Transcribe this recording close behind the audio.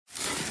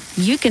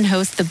you can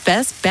host the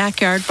best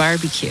backyard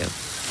barbecue.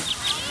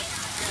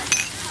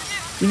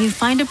 When you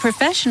find a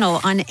professional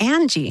on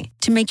Angie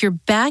to make your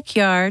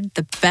backyard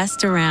the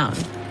best around.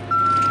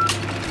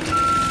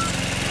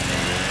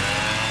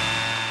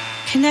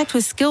 Connect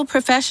with skilled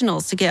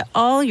professionals to get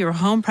all your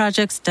home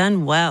projects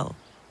done well.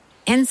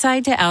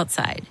 Inside to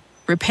outside,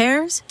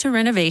 repairs to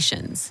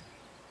renovations.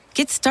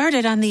 Get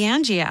started on the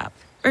Angie app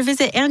or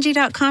visit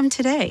Angie.com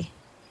today.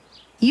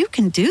 You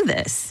can do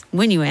this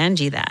when you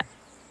Angie that.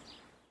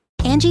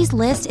 Angie's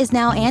List is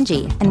now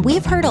Angie, and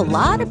we've heard a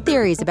lot of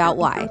theories about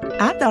why.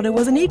 I thought it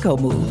was an eco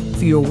move.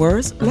 Fewer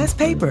words, less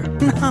paper.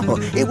 No,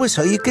 it was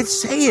so you could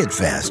say it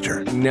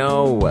faster.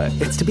 No,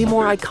 it's to be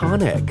more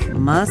iconic.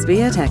 Must be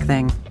a tech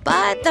thing.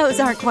 But those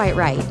aren't quite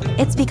right.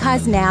 It's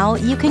because now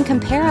you can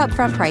compare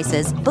upfront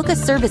prices, book a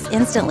service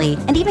instantly,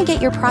 and even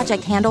get your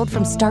project handled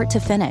from start to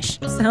finish.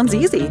 Sounds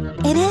easy.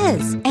 It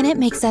is, and it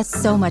makes us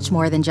so much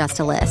more than just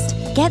a list.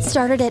 Get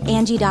started at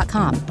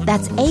Angie.com.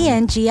 That's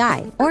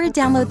ANGI, or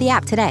download the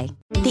app today.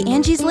 The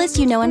Angie's List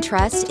you know and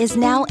trust is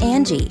now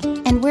Angie,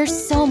 and we're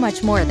so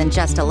much more than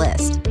just a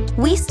list.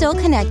 We still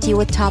connect you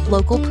with top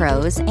local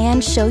pros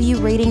and show you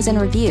ratings and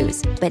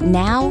reviews, but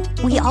now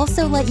we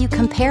also let you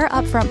compare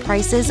upfront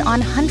prices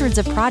on hundreds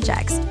of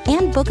projects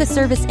and book a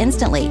service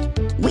instantly.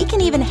 We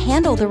can even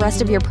handle the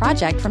rest of your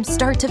project from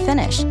start to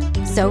finish.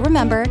 So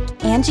remember,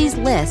 Angie's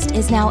List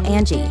is now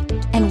Angie,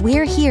 and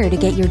we're here to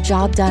get your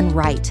job done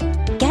right.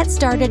 Get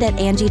started at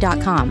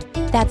Angie.com.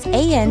 That's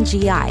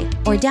ANGI,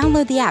 or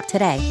download the app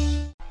today.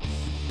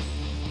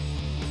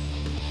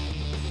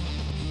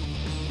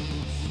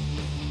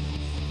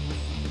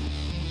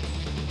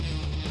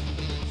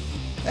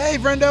 Hey,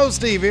 friendo,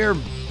 Steve here.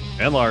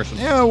 And Larson.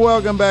 Yeah,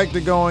 welcome back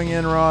to Going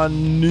In Raw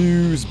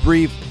News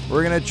Brief.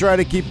 We're going to try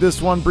to keep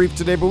this one brief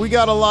today, but we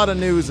got a lot of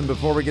news. And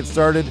before we get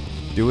started,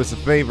 do us a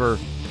favor.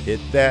 Hit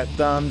that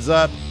thumbs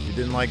up. If you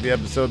didn't like the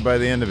episode by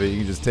the end of it, you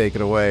can just take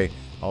it away.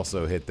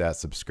 Also, hit that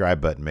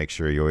subscribe button. Make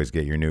sure you always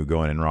get your new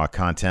Going In Raw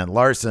content.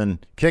 Larson,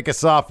 kick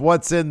us off.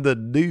 What's in the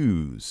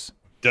news?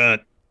 Dun,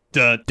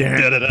 dun, dun,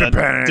 dun, dun,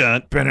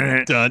 dun,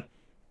 dun, dun.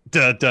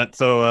 Dun, dun.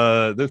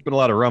 So there's been a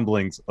lot of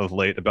rumblings of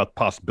late about the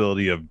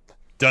possibility of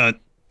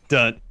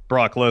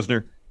Brock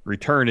Lesnar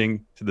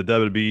returning to the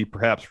WWE,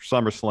 perhaps for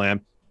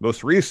SummerSlam.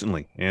 Most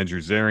recently, Andrew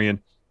Zarian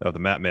of the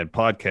Mat Man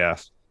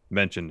podcast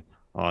mentioned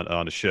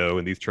on the show,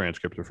 and these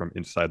transcripts are from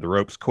Inside the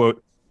Ropes,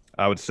 quote,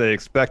 I would say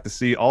expect to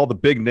see all the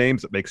big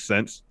names that make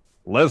sense.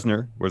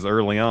 Lesnar was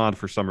early on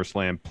for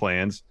SummerSlam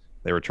plans.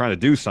 They were trying to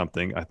do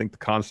something. I think the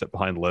concept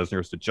behind Lesnar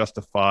is to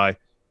justify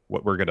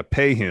what we're going to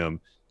pay him,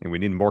 and we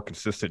need a more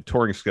consistent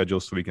touring schedule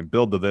so we can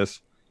build to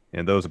this,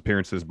 and those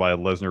appearances by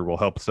Lesnar will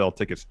help sell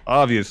tickets.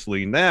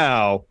 Obviously,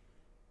 now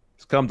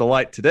it's come to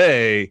light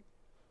today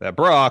that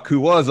Brock, who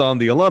was on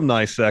the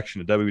alumni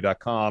section at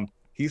WWE.com,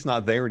 he's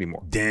not there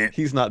anymore.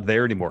 He's not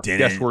there anymore.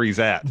 Guess where he's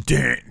at?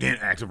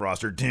 Active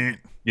roster.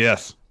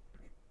 Yes.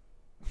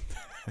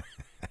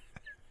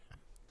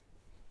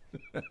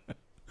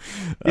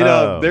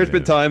 There's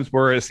been times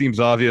where it seems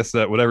obvious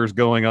that whatever's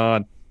going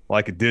on,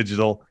 like a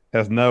digital,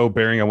 has no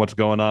bearing on what's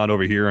going on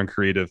over here on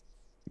creative.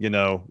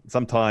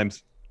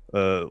 Sometimes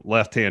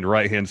left hand,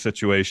 right hand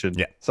situation.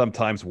 Yeah.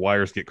 Sometimes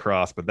wires get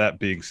crossed. But that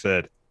being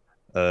said,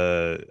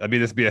 this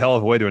would be a hell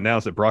of a way to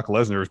announce that Brock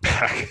Lesnar is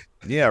back.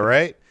 Yeah,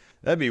 right?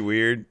 That'd be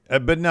weird.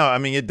 But no,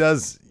 it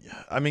does.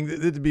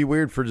 It'd be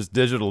weird for just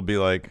digital to be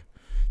like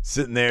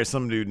sitting there,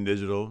 some dude in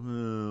digital. Let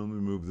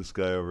me move this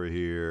guy over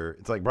here.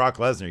 It's like Brock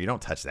Lesnar. You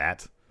don't touch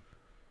that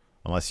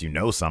unless you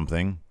know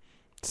something.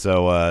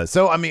 So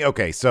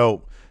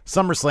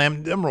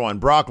SummerSlam, number one,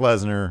 Brock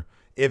Lesnar.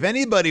 If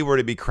anybody were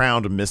to be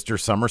crowned Mr.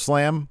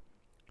 SummerSlam,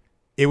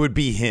 it would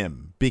be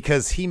him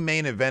because he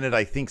main evented,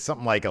 I think,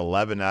 something like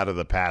 11 out of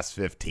the past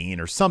 15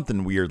 or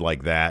something weird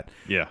like that.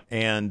 Yeah.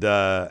 And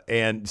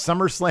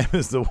SummerSlam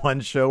is the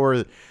one show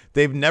where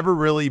they've never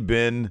really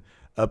been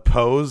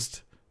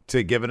opposed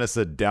to giving us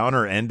a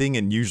downer ending,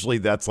 and usually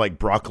that's like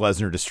Brock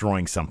Lesnar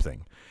destroying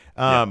something.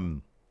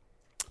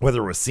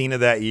 Whether it was Cena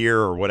that year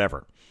or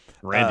whatever.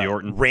 Randy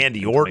Orton.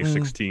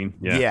 2016.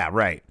 Yeah,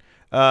 right.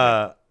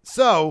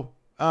 So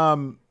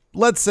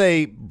let's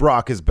say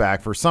Brock is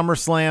back for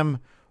SummerSlam.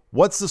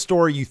 What's the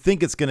story you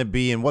think it's going to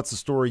be, and what's the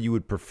story you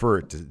would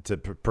prefer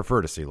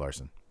to see,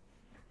 Larson?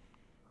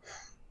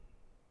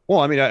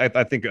 Well,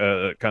 I think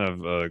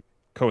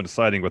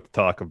coinciding with the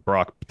talk of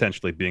Brock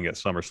potentially being at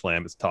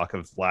SummerSlam is talk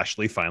of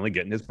Lashley finally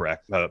getting his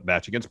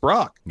match against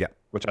Brock. Yeah,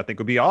 which I think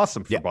would be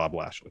awesome for Bob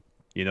Lashley.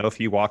 If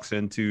he walks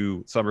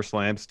into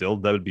SummerSlam still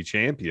WWE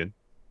champion,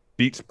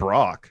 beats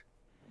Brock,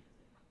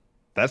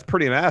 that's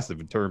pretty massive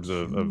in terms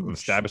of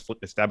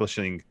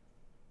establishing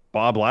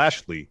Bob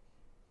Lashley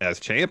as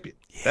champion.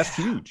 Yeah. That's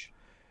huge.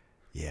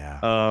 Yeah.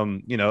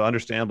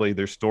 Understandably,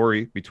 there's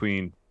story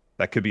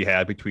that could be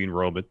had between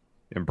Roman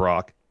and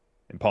Brock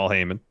and Paul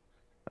Heyman.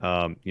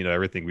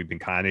 Everything we've been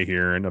kind of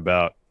hearing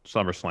about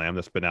SummerSlam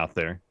that's been out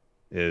there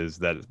is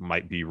that it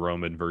might be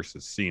Roman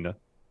versus Cena,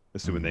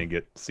 assuming they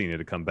get Cena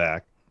to come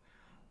back.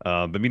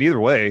 Either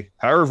way,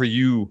 however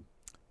you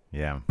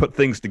put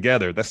things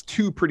together. That's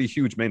two pretty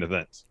huge main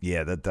events.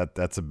 Yeah,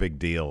 that's a big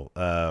deal.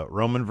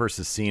 Roman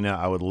versus Cena,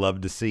 I would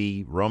love to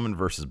see. Roman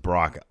versus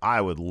Brock,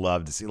 I would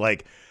love to see.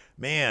 Like,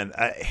 man,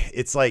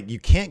 it's like you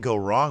can't go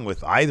wrong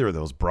with either of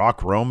those,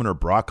 Brock Roman or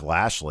Brock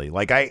Lashley.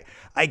 Like,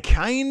 I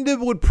kind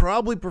of would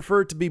probably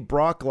prefer it to be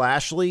Brock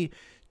Lashley,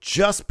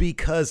 just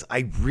because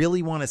I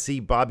really want to see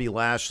Bobby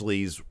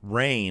Lashley's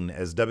reign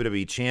as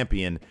WWE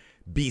champion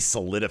be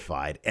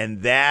solidified.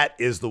 And that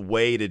is the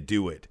way to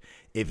do it.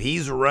 If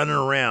he's running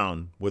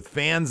around with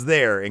fans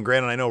there, and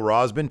granted, I know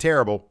Raw's been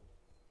terrible,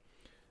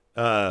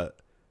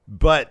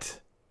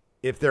 but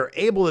if they're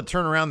able to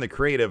turn around the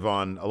creative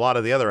on a lot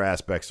of the other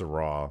aspects of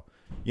Raw,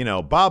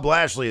 Bob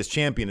Lashley as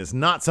champion is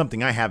not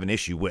something I have an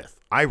issue with.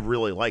 I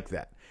really like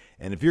that.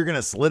 And if you're going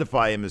to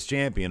solidify him as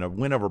champion, a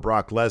win over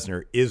Brock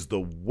Lesnar is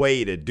the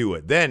way to do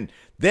it. Then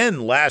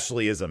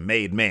Lashley is a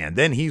made man.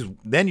 Then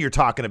you're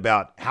talking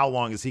about how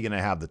long is he going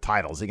to have the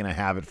title? Is he going to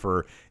have it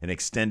for an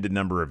extended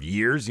number of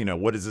years?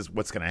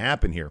 What's going to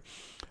happen here?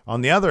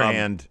 On the other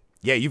hand,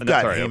 you've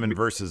got Heyman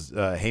versus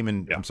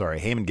Heyman. Yeah. I'm sorry,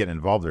 Heyman getting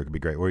involved there could be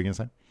great. What were you going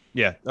to say?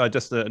 Yeah,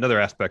 just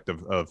another aspect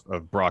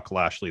of Brock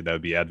Lashley that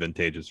would be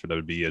advantageous for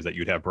WWE is that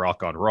you'd have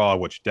Brock on Raw,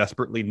 which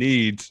desperately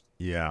needs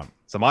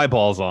some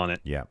eyeballs on it.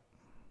 Yeah.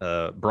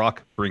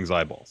 Brock brings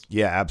eyeballs.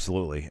 Yeah,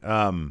 absolutely.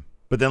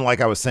 But then, like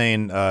I was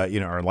saying,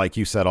 or like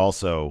you said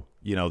also,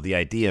 the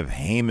idea of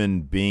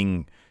Heyman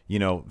being,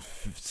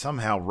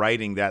 somehow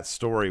writing that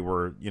story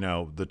where,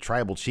 the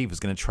tribal chief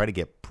is going to try to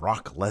get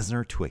Brock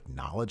Lesnar to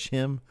acknowledge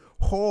him.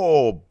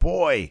 Oh,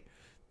 boy,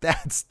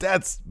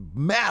 that's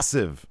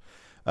massive.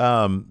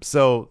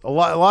 So a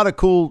lot of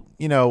cool,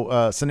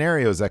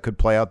 scenarios that could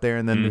play out there.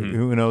 And then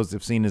who knows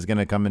if Cena is going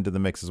to come into the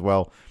mix as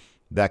well.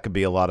 That could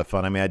be a lot of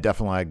fun. I mean, I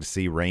definitely like to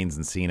see Reigns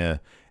and Cena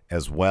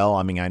as well.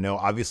 I mean, I know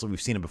obviously we've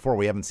seen it before.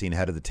 We haven't seen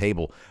Head of the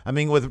Table. I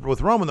mean, with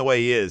Roman the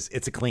way he is,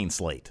 it's a clean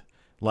slate.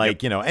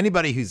 Like,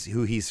 anybody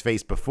who he's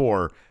faced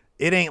before,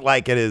 it ain't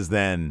like it is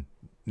then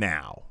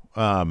now.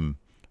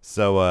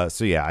 So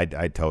yeah,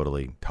 I'd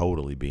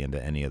totally be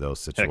into any of those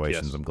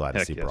situations. Yes. I'm glad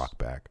to see Brock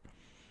back.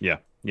 Yeah,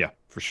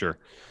 for sure.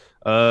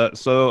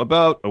 So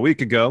about a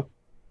week ago,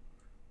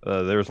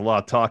 there was a lot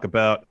of talk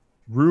about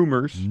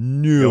rumors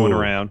going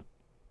around.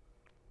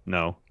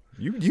 No.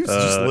 You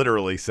just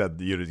literally said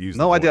you'd use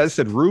No, I did. I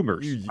said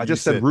rumors. I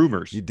just said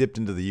rumors. You dipped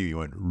into the U. You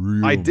went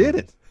rumors. I did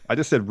it. I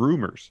just said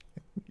rumors.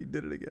 You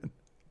did it again.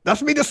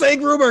 That's me just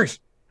saying rumors.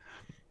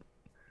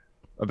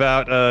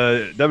 About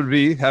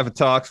WWE having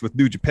talks with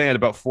New Japan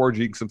about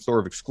forging some sort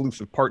of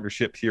exclusive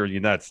partnership here in the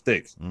United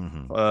States.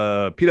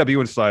 PW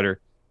Insider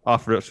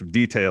offered up some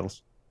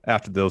details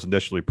after those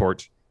initial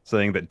reports,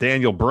 saying that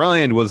Daniel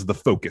Bryan was the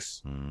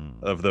focus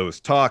of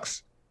those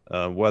talks.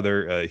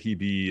 Whether he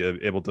be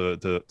able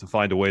to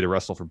find a way to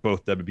wrestle for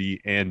both WWE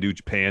and New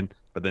Japan.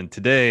 But then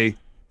today,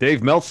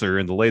 Dave Meltzer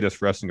in the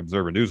latest Wrestling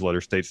Observer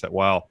newsletter states that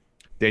while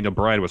Daniel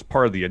Bryan was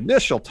part of the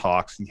initial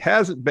talks, he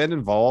hasn't been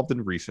involved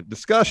in recent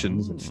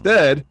discussions.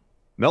 Instead,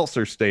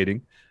 Meltzer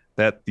stating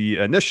that the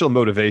initial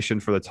motivation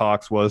for the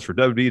talks was for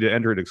WWE to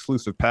enter an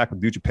exclusive pact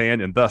with New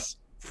Japan and thus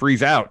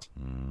freeze out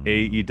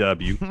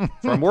AEW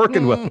from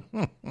working with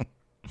them.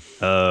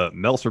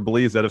 Meltzer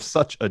believes that if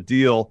such a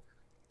deal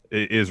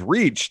is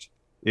reached,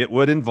 it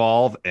would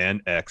involve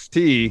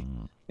NXT.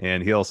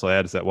 And he also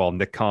adds that while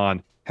Nick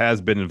Khan has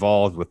been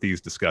involved with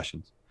these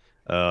discussions,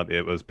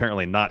 it was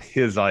apparently not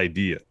his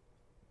idea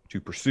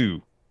to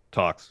pursue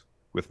talks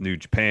with New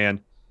Japan.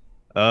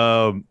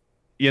 I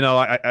in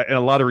a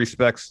lot of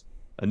respects,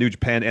 a New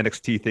Japan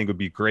NXT thing would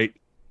be great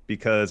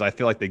because I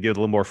feel like they give a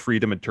little more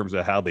freedom in terms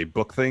of how they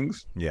book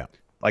things. Yeah.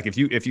 Like if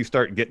you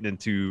start getting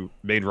into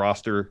main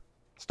roster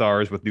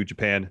stars with New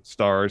Japan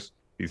stars,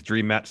 these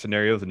dream match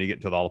scenarios, and you get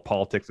into all the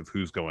politics of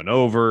who's going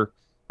over.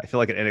 I feel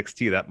like at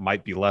NXT that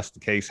might be less the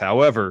case.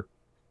 However,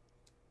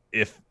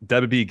 if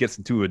WWE gets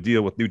into a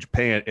deal with New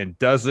Japan and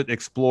doesn't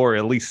explore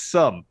at least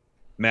some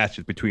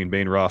matches between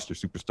main roster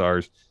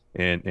superstars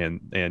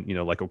and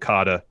like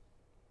Okada,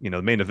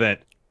 the main event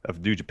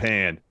of New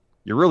Japan,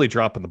 you're really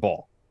dropping the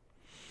ball.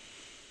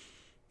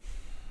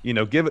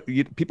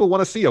 People want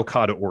to see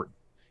Okada Orton.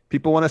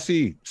 People want to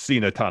see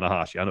Cena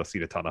Tanahashi. I know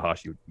Cena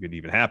Tanahashi would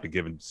even happen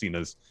given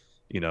Cena's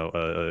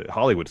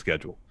Hollywood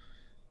schedule.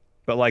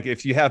 But like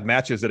if you have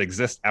matches that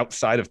exist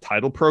outside of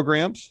title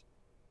programs,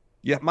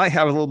 you might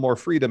have a little more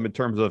freedom in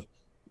terms of,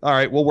 all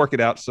right, we'll work it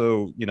out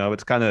so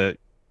it's kind of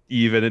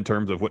even in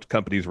terms of which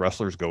companies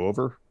wrestlers go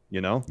over.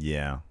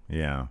 Yeah.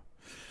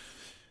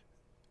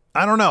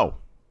 I don't know.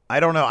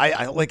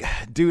 I like,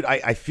 dude,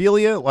 I feel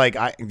you. Like,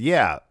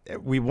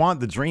 we want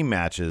the dream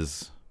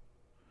matches.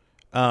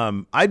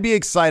 I'd be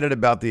excited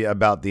about the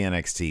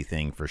NXT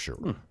thing for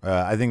sure.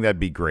 I think that'd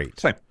be great.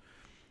 Same.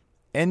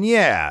 And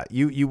yeah,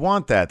 you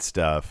want that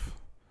stuff.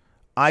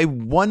 I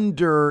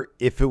wonder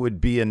if it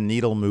would be a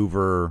needle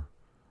mover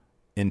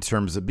in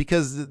terms of,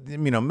 because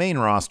main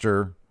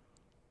roster.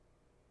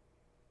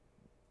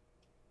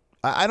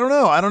 I don't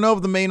know. I don't know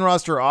if the main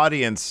roster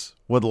audience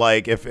would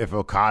like if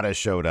Okada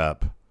showed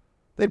up.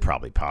 They'd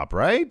probably pop,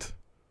 right?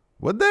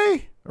 Would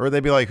they? Or would they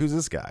be like, who's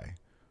this guy?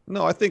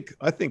 No, I think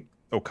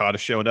Okada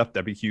showing up,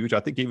 that'd be huge. I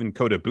think even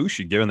Kota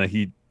Ibushi, given that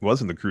he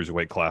was in the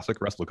Cruiserweight Classic,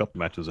 wrestled a couple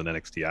matches in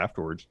NXT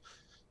afterwards.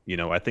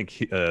 I think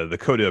the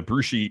Kota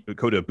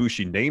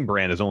Ibushi name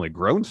brand has only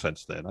grown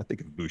since then. I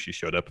think if Ibushi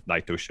showed up, if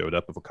Naito showed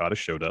up, if Okada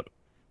showed up,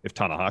 if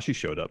Tanahashi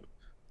showed up,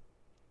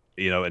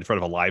 in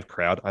front of a live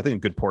crowd, I think a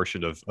good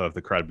portion of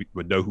the crowd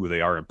would know who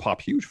they are and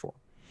pop huge for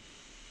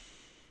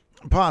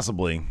them.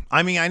 Possibly.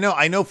 I mean,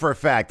 I know for a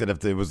fact that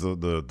if it was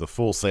the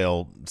Full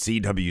Sail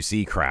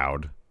CWC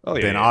crowd,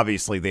 then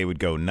obviously they would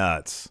go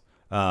nuts.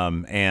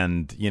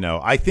 And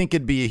I think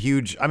it'd be a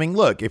huge. I mean,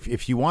 look,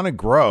 if you want to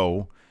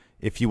grow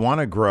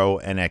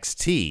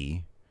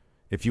NXT,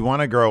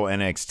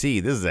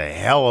 this is a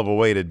hell of a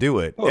way to do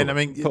it. And I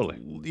mean,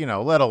 totally.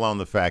 Let alone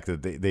the fact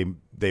that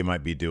they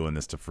might be doing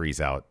this to freeze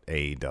out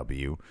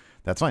AEW.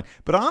 That's fine.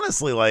 But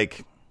honestly,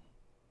 like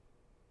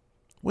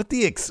with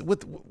the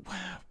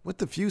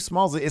few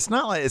smalls, it's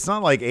not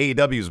like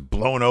AEW's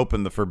blown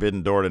open the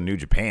forbidden door to New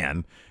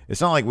Japan.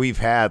 It's not like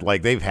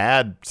they've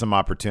had some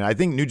opportunity. I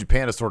think New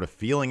Japan is sort of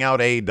feeling out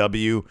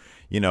AEW,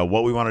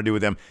 what we want to do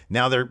with them.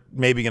 Now they're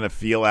maybe going to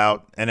feel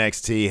out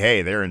NXT.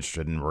 Hey, they're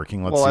interested in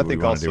working. Let's see what we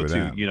want to do with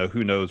them.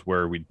 Who knows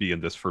where we'd be in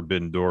this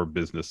forbidden door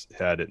business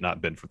had it not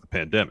been for the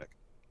pandemic.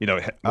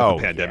 The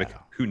pandemic,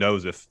 who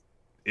knows if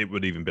it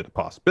would even been a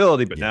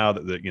possibility. But now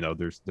that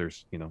there's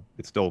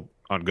it's still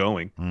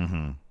ongoing.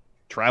 Mm-hmm.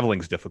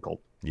 Traveling's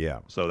difficult. Yeah.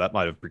 So that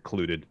might have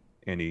precluded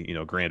any,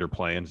 grander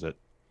plans that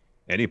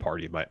any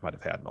party might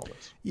have had in all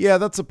this. Yeah,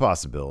 that's a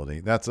possibility.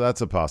 That's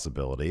a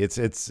possibility.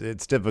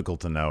 It's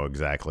difficult to know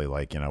exactly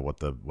what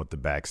the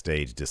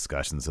backstage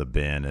discussions have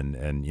been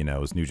and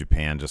is New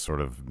Japan just sort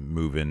of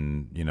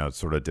moving,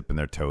 sort of dipping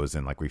their toes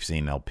in like we've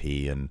seen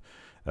LP and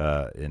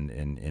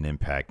in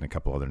Impact and a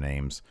couple other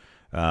names.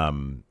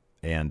 And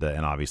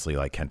obviously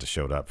like Kenta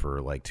showed up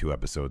for like 2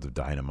 episodes of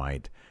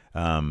Dynamite.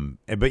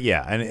 But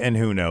yeah, and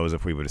who knows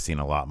if we would have seen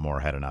a lot more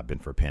had it not been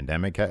for a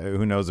pandemic.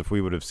 Who knows if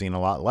we would have seen a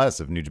lot less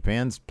if New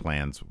Japan's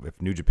plans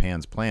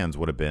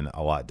would have been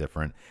a lot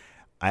different.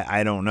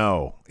 I don't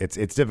know.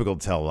 It's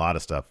difficult to tell a lot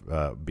of stuff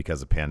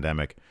because of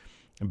pandemic.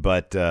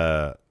 But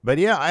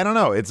yeah, I don't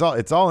know.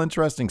 It's all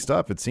interesting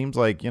stuff. It seems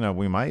like,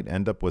 we might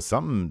end up with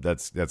something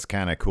that's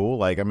kind of cool.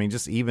 Like, I mean,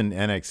 just even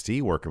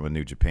NXT working with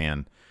New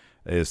Japan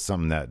is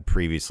something that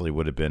previously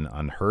would have been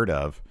unheard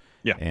of.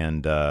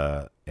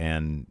 Yeah.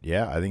 And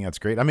yeah, I think that's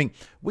great. I mean,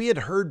 we had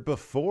heard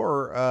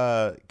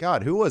before,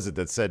 who was it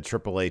that said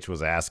Triple H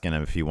was asking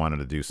him if he wanted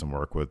to do some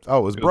work with, it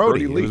was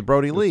Brody. It was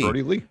Brody Lee.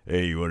 Brody Lee.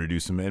 Hey, you want to do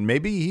some, and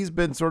maybe he's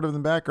been sort of in the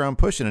background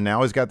pushing, and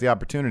now he's got the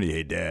opportunity.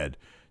 Hey, Dad,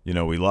 we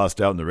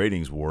lost out in the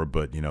ratings war,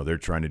 but, they're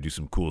trying to do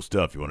some cool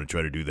stuff. You want to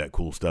try to do that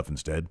cool stuff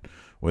instead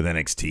with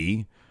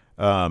NXT?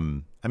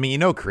 I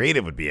mean,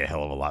 creative would be a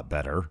hell of a lot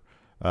better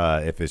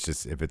if it's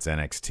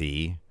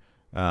NXT.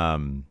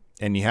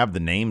 And you have the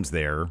names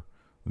there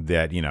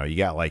that, you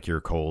got like your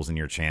Coles and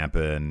your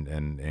Ciampa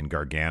and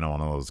Gargano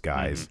and all those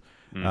guys.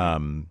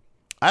 Mm-hmm.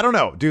 I don't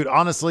know, dude,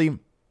 honestly,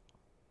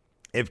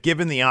 if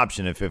given the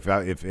option, if Vince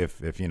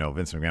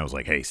McMahon was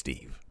like, hey,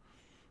 Steve,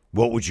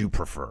 what would you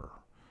prefer?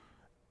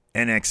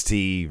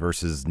 NXT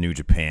versus New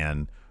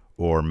Japan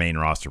or main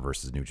roster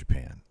versus New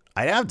Japan?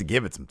 I'd have to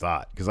give it some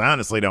thought because I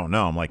honestly don't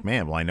know. I'm like,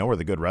 man, well, I know where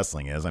the good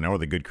wrestling is. I know where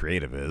the good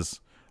creative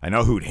is. I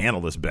know who'd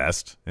handle this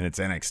best, and it's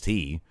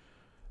NXT.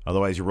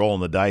 Otherwise, you're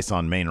rolling the dice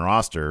on main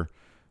roster.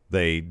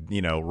 They,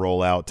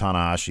 roll out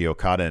Tanahashi,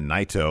 Okada, and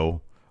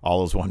Naito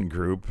all as one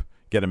group,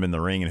 get them in the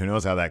ring, and who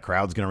knows how that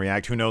crowd's going to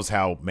react. Who knows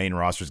how main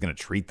roster's going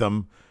to treat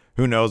them.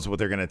 Who knows what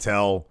they're going to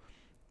tell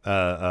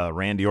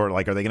Randy Orton.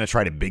 Like, are they going to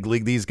try to big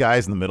league these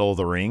guys in the middle of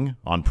the ring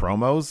on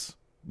promos?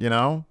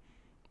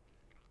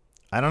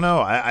 I don't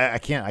know. I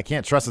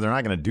can't trust that they're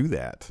not going to do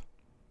that.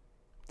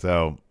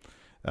 So,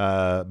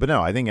 but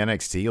no, I think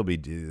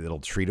NXT it'll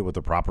treat it with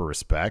the proper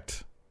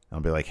respect. I'll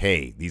be like,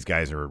 hey, these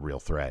guys are a real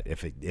threat.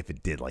 If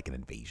it did like an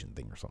invasion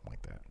thing or something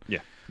like that.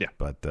 Yeah.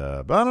 But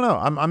I don't know.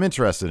 I'm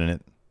interested in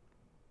it.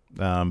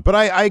 But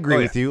I agree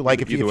with you.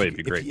 Like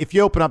if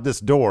you open up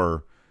this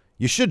door,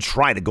 you should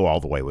try to go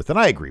all the way with it.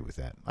 I agree with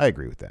that.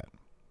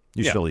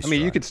 You should at least.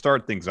 You could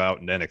start things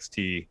out in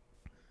NXT,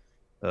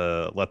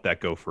 let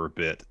that go for a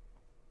bit,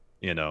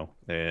 and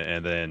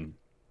then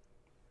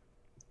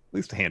at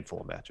least a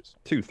handful of matches,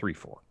 2, 3,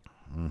 4.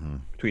 Mm-hmm.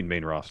 Between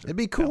main roster, it'd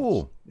be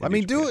cool. I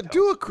mean, do a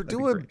show,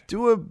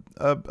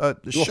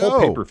 whole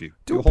pay-per-view,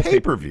 do a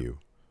pay-per-view,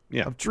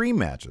 of dream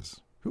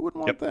matches. Who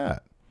wouldn't want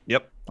that?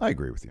 Yep, I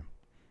agree with you.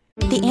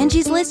 The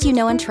Angie's List you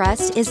know and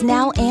trust is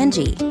now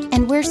Angie,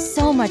 and we're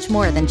so much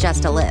more than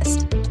just a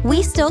list.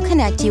 We still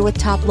connect you with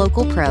top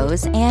local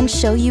pros and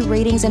show you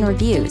ratings and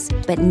reviews,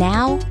 but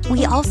now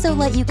we also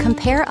let you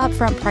compare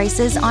upfront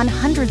prices on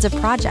hundreds of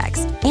projects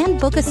and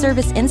book a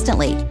service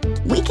instantly.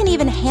 We can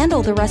even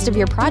handle the rest of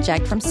your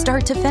project from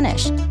start to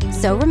finish.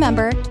 So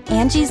remember,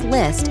 Angie's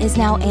List is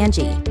now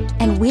Angie,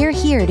 and we're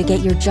here to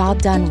get your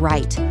job done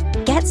right.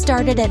 Get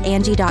started at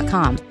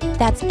Angie.com.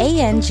 That's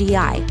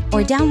ANGI,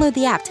 or download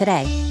the app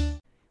today.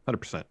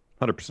 100%.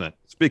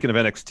 Speaking of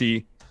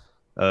NXT,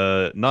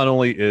 not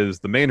only is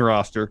the main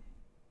roster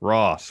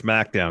Raw,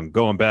 SmackDown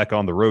going back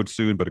on the road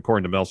soon, but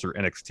according to Meltzer,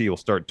 NXT will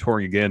start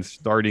touring again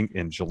starting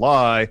in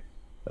July,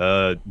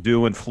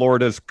 doing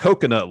Florida's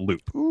Coconut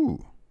Loop.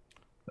 Ooh.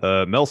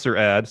 Meltzer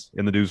adds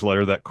in the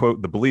newsletter that,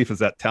 quote, the belief is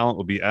that talent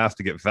will be asked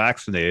to get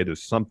vaccinated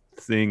as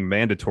something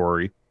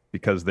mandatory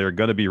because they're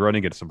going to be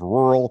running in some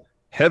rural,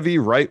 heavy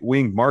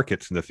right-wing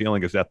markets, and the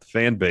feeling is that the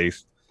fan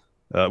base,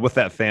 with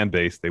that fan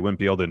base, they wouldn't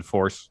be able to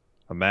enforce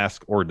a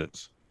mask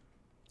ordinance.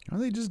 Why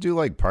don't they just do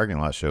like parking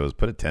lot shows?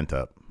 Put a tent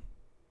up.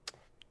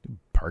 Do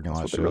parking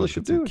lot shows. They really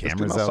should do.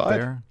 Cameras out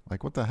there.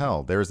 Like what the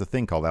hell? There's a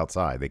thing called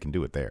outside. They can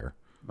do it there.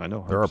 I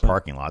know. 100%. There are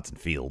parking lots and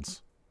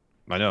fields.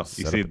 I know.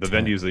 You see the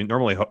venues that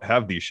normally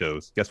have these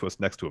shows. Guess what's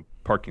next to a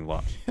parking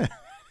lot?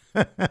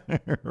 Right.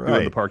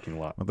 Doing the parking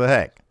lot. What the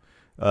heck?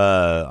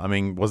 I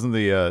mean, wasn't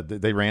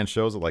they ran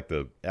shows at like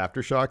the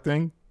Aftershock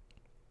thing?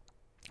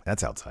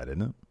 That's outside,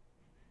 isn't it?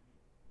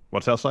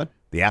 What's outside?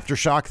 The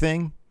Aftershock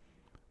thing?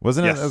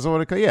 Wasn't it? That's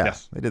what it called? Yeah,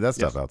 yes. They did that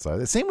stuff outside.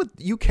 The same with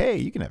UK.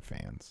 You can have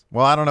fans.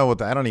 Well, I don't know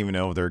I don't even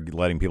know if they're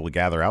letting people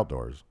gather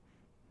outdoors.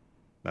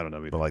 I don't know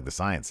either. But like the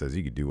science says,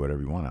 you could do whatever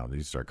you want out there.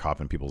 You start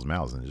coughing in people's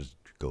mouths and it just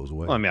goes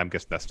away. Well, I mean, I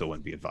guess that still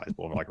wouldn't be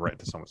advisable. Like right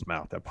into someone's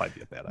mouth, that'd probably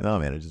be a bad idea. No,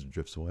 man, it just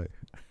drifts away.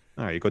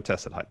 All right, you go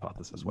test that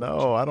hypothesis.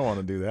 No, I don't want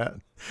to do that.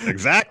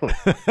 Exactly.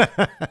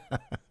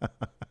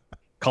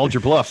 Called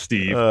your bluff,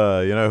 Steve. You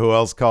know who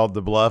else called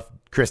the bluff?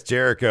 Chris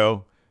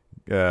Jericho.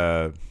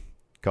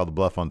 Called the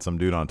bluff on some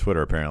dude on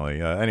Twitter,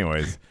 apparently.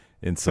 Anyways,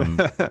 in some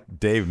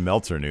Dave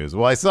Meltzer news.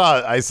 Well,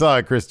 I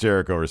saw Chris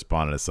Jericho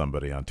responding to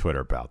somebody on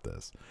Twitter about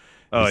this.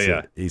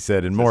 He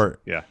said in more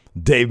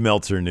Dave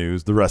Meltzer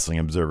news, the Wrestling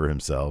Observer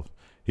himself,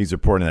 he's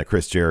reporting that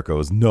Chris Jericho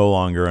is no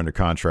longer under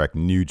contract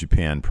in New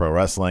Japan Pro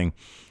Wrestling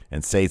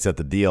and states that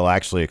the deal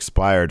actually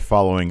expired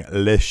following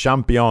Le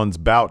Champion's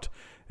bout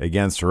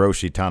against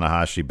Hiroshi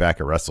Tanahashi back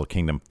at Wrestle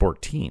Kingdom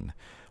 14.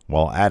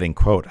 While adding,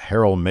 quote,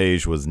 Harold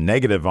Mage was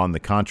negative on the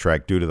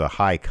contract due to the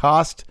high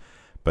cost,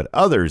 but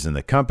others in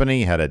the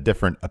company had a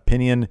different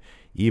opinion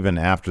even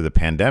after the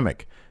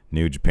pandemic.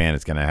 New Japan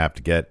is going to have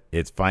to get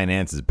its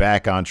finances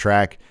back on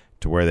track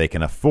to where they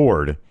can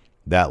afford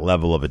that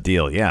level of a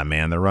deal. Yeah,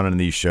 man, they're running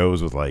these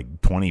shows with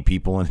like 20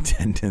 people in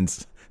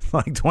attendance.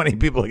 Like 20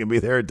 people can be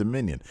there at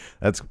Dominion.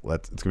 It's going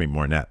to be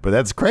more than that. But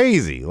that's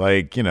crazy.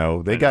 Like, you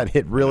know, they got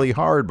hit really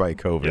hard by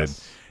COVID.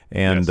 Yes.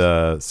 And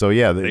so,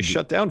 yeah. They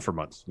shut down for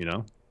months, you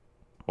know,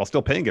 while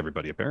still paying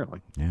everybody, apparently.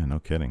 Yeah, no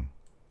kidding.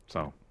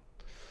 So,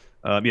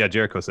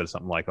 Jericho said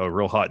something like, oh,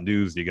 real hot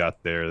news you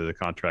got there. The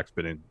contract's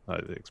been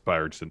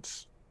expired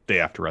since day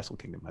after Wrestle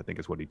Kingdom, I think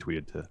is what he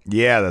tweeted to.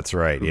 Yeah, that's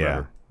right. Whoever.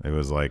 Yeah. It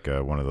was like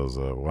one of those,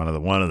 one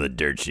of the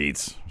dirt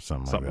sheets,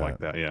 something like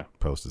that. Yeah.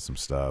 Posted some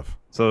stuff.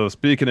 So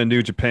speaking of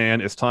New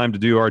Japan, it's time to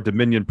do our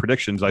Dominion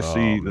predictions. I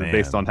see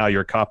based on how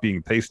you're copying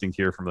and pasting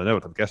here from the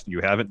note. I'm guessing you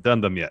haven't done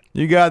them yet.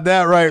 You got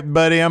that right,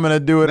 buddy. I'm going to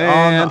do it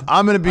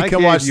I'm going to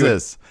become, watch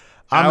this.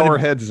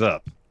 Heads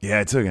up.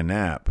 Yeah, I took a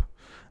nap.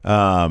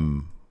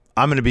 I'm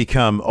going to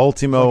become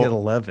Ultimo at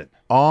 11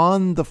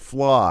 on the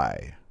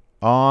fly.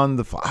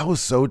 I was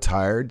so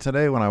tired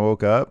today when I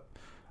woke up.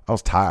 I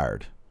was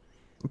tired.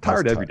 I'm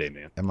tired every day,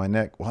 man. And my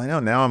neck. Well, I know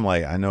now.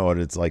 I know what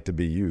it's like to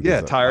be you.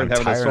 Yeah, tired.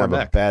 Having a sore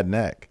neck. A bad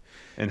neck.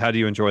 And how do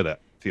you enjoy that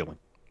feeling?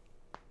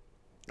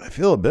 I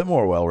feel a bit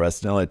more well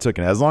rested now that I took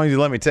it. As long as you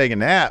let me take a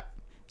nap,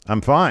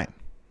 I'm fine.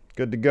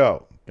 Good to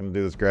go. Gonna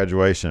do this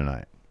graduation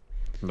tonight.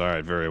 All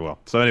right, very well.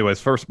 So, anyways,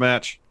 first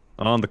match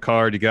on the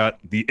card, you got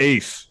the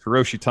Ace,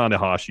 Hiroshi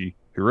Tanahashi,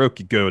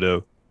 Hiroki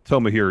Goto,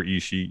 Tomohiro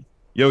Ishii,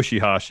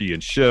 Yoshihashi,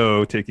 and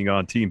Sho taking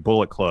on Team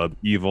Bullet Club,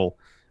 Evil,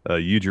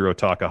 Yujiro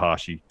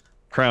Takahashi,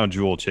 Crown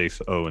Jewel,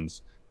 Chase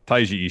Owens,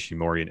 Taiji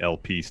Ishimori, and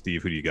LP.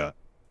 Steve, who do you got?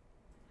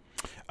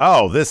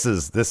 Oh, this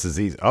is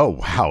easy. Oh,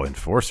 wow,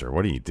 Enforcer.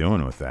 What are you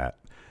doing with that?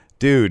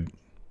 Dude,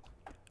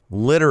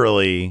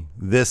 literally,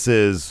 this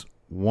is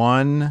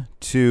 1,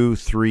 2,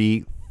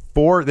 3,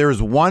 4.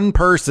 There's one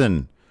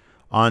person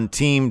on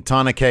Team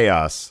Tana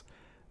Chaos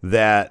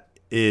that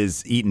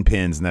is eating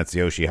pins, and that's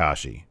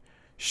Yoshihashi.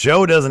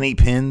 Sho doesn't eat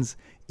pins.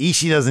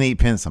 Ishii doesn't eat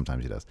pins.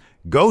 Sometimes he does.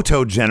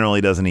 Goto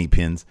generally doesn't eat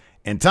pins.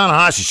 And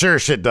Tanahashi sure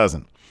as shit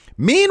doesn't.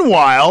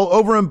 Meanwhile,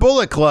 over in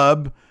Bullet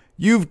Club,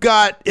 you've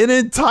got an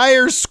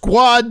entire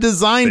squad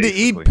designed to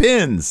eat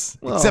pins.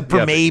 Well, except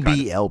for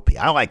maybe LP.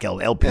 I like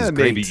LP's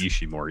great. Maybe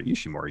Ishimori.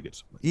 Ishimori gets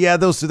some. Yeah,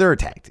 they're a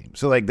tag team.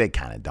 So like they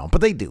kind of don't,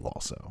 but they do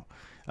also.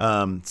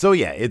 So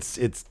yeah,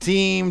 it's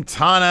Team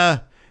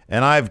Tana.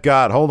 And I've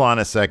got, hold on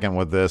a second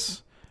with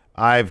this.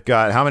 I've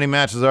got, how many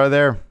matches are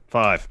there?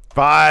 5.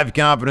 5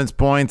 confidence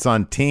points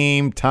on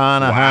Team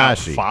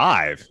Tanahashi.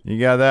 Wow, 5. You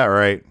got that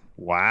right.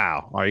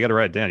 Wow. Oh, you got to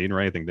write it down. You didn't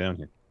write anything down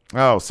here.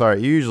 Oh,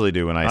 sorry. You usually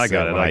do when I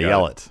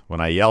yell it. When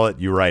I yell it,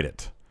 you write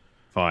it.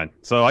 Fine.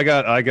 So I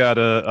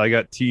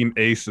got Team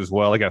Ace as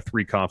well. I got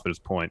 3 confidence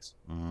points.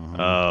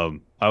 Mm-hmm.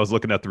 I was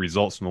looking at the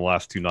results from the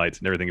last 2 nights,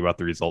 and everything about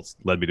the results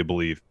led me to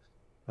believe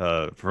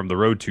from the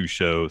Road 2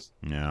 shows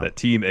that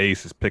Team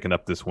Ace is picking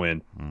up this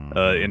win.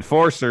 Mm-hmm.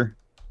 Enforcer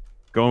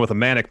going with a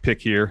manic pick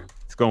here.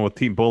 It's going with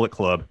Team Bullet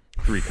Club,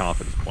 3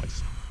 confidence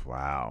points.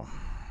 Wow.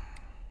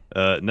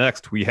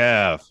 Next, we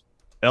have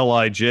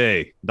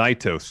LIJ,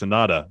 Naito,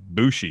 Sonata,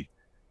 Bushi,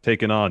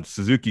 taking on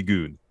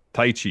Suzuki-gun,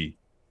 Taichi,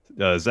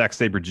 Zack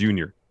Sabre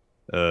Jr.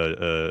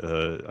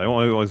 I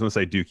always want to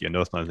say Dookie. I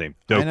know it's not his name.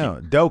 Doki. I know.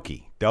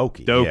 Doki.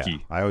 Yeah.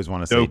 I always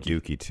want to say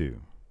Dookie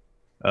too.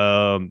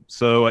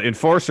 So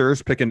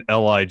Enforcers picking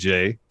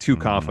LIJ, 2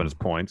 confidence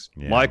points.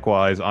 Yeah.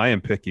 Likewise, I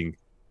am picking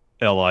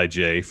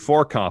LIJ,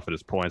 4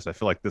 confidence points. I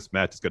feel like this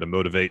match is going to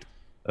motivate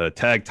a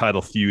tag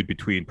title feud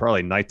between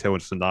probably Naito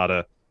and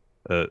Sonata,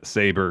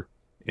 Sabre,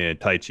 and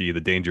Taichi,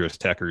 the Dangerous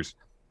Techers.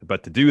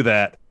 But to do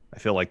that, I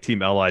feel like Team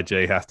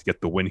LIJ has to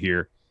get the win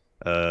here.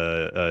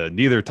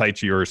 Neither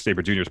Taichi or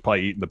Sabre Jr. is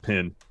probably eating the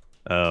pin,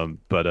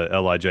 but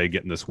LIJ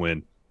getting this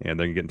win, and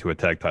they're getting to a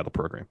tag title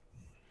program.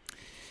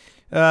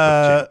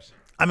 I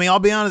mean, I'll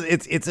be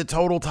honest. It's a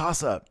total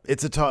toss up.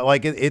 It's a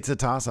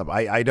toss up.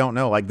 I don't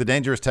know. Like the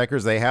Dangerous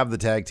Techers, they have the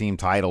tag team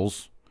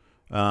titles.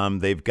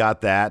 They've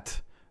got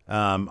that.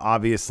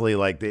 Obviously,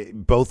 like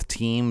both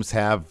teams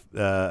have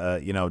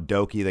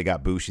Doki. They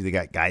got Bushi. They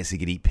got guys who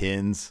could eat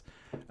pins.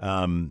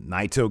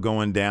 Naito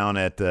going down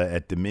at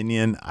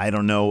Dominion. I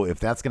don't know if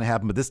that's going to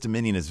happen, but this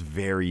Dominion is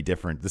very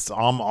different. This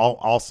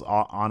also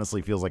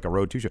honestly feels like a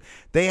Road 2 show.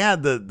 They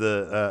had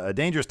the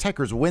Dangerous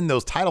Techers win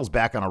those titles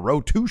back on a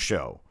Road 2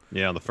 show.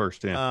 Yeah, on the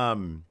first. Yeah.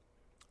 I'm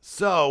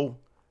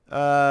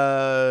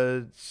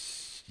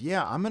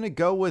gonna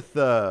go with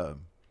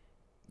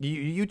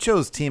you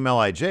chose Team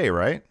LIJ,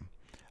 right?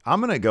 I'm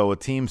gonna go with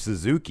Team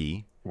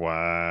Suzuki.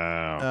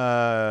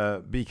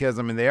 Wow. Because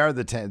I mean they are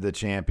the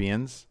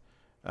champions.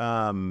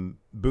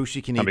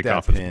 Bushi can eat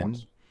that pin.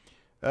 Points?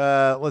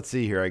 Let's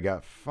see here. I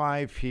got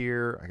 5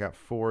 here. I got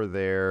 4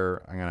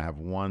 there. I'm gonna have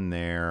 1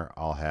 there.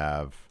 I'll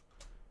have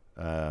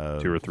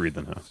 2 or 3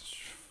 then, huh?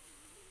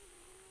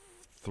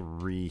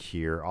 3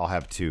 here. I'll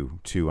have 2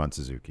 on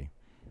Suzuki.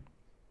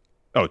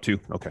 Oh,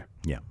 2. Okay.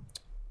 Yeah.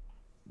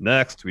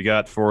 Next, we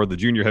got for the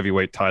junior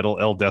heavyweight title,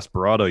 El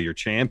Desperado, your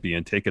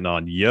champion, taking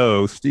on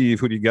Yo. Steve,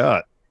 who do you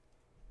got?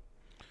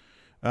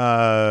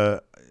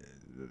 I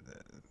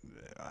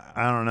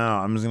don't know.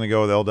 I'm just going to go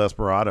with El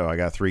Desperado. I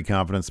got 3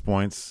 confidence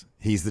points.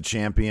 He's the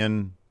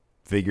champion.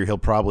 Figure he'll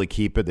probably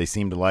keep it. They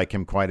seem to like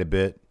him quite a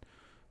bit.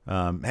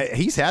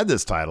 He's had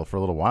this title for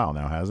a little while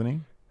now, hasn't he?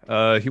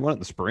 He won it in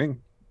the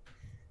spring.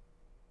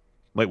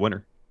 Late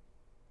winter.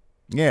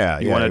 Yeah,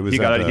 he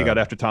got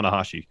after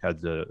Takahashi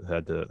had to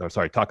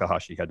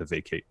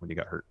vacate when he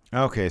got hurt.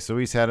 Okay, so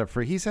he's had it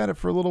for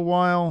a little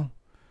while.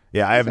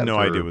 Yeah, I have no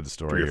idea what the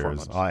story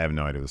is. I have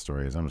no idea what the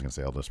story is. I'm just gonna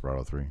say El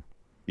Desperado 3.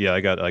 Yeah,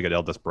 I got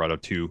El Desperado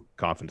 2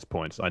 confidence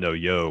points. I know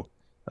Yo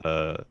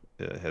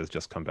has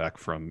just come back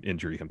from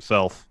injury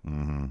himself,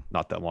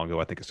 not that long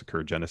ago. I think it's a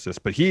Kurt Genesis,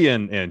 but he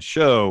and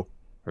Sho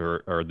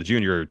are the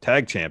junior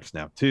tag champs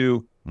now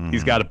too.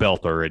 He's got a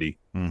belt already.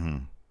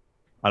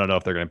 I don't know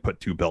if they're going to put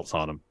 2 belts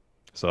on him.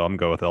 So I'm going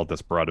to go with El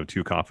Desperado,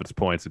 2 confidence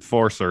points.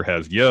 Enforcer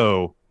has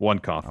Yo, 1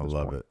 confidence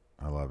point.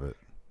 I love it.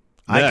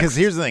 Because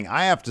here's the thing.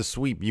 I have to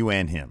sweep you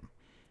and him.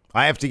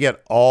 I have to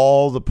get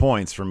all the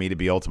points for me to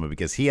be Ultimate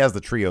because he has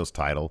the Trios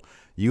title.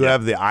 You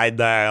have the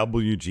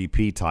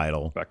IWGP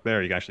title. Back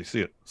there, you can actually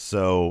see it.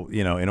 So,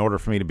 in order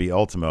for me to be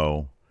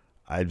Ultimo,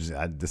 I'm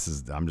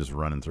just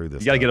running through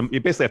this. You got to get him.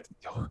 You basically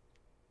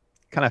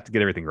have to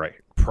get everything right.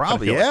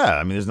 Probably, yeah.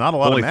 I mean, there's not a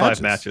lot of matches.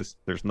 5 matches.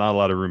 There's not a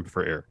lot of room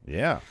for error.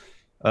 Yeah.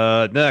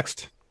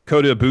 Next,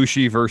 Kota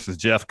Ibushi versus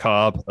Jeff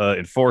Cobb.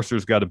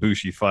 Enforcer's got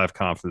Ibushi 5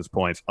 confidence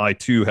points. I,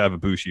 too, have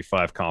Ibushi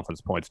 5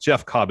 confidence points.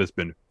 Jeff Cobb has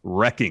been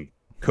wrecking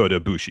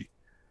Kota Ibushi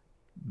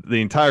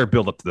the entire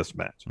build-up to this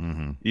match.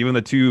 Even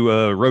the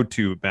 2 Road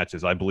 2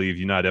 matches, I believe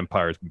United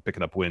Empire has been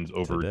picking up wins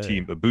over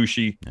Team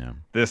Ibushi. Yeah.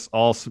 This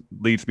also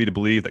leads me to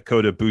believe that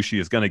Kota Ibushi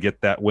is going to get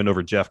that win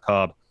over Jeff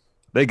Cobb.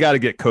 They got to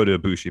get Kota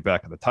Ibushi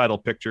back in the title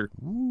picture.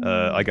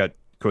 I got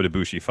Kota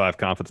Ibushi 5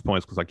 confidence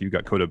points. Looks like you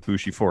got Kota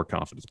Ibushi 4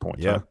 confidence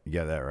points. Yeah, huh? You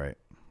got that right.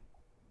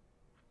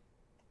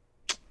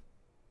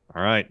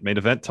 All right, main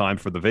event time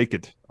for the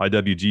vacant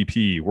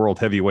IWGP World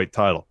Heavyweight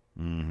title.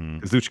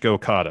 Kazuchika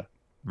Okada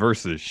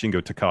versus Shingo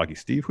Takagi.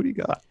 Steve, who do you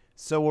got?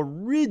 So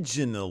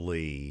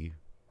originally,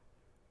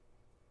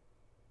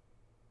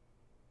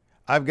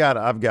 I've got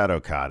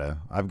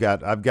Okada. I've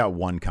got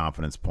 1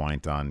 confidence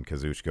point on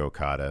Kazuchika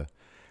Okada.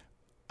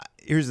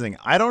 Here's the thing.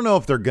 I don't know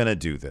if they're going to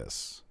do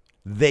this.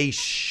 They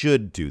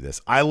should do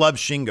this. I love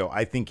Shingo.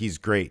 I think he's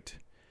great.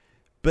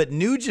 But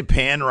New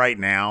Japan right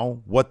now,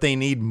 what they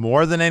need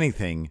more than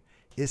anything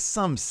is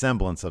some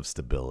semblance of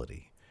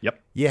stability. Yep.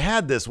 You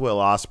had this Will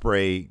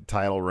Ospreay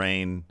title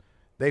reign.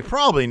 They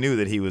probably knew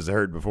that he was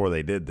hurt before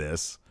they did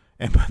this,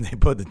 and they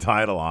put the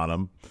title on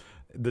him.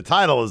 The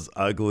title is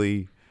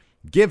ugly.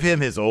 Give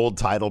him his old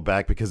title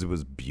back because it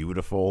was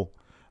beautiful,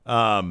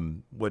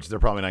 which they're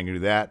probably not going to do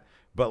that.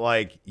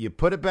 But, you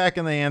put it back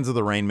in the hands of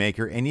the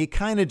Rainmaker, and you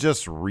kind of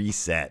just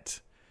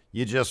reset.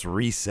 You just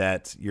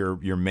reset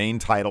your main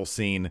title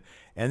scene,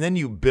 and then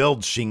you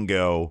build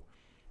Shingo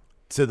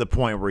to the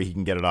point where he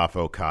can get it off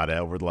Okada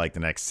over, the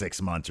next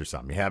 6 months or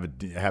something. You have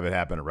it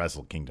happen at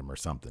Wrestle Kingdom or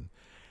something.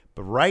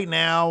 But right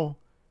now,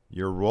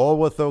 you roll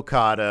with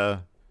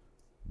Okada,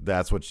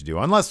 That's what you do.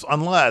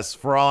 Unless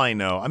for all I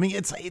know, I mean,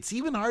 it's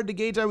even hard to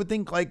gauge. I would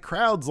think like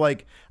crowds,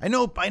 like I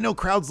know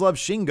crowds love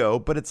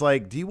Shingo, but it's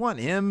like, do you want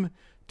him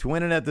to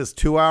win it at this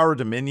 2-hour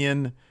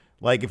Dominion?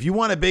 Like, if you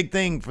want a big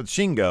thing for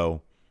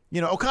Shingo,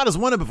 Okada's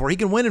won it before. He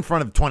can win in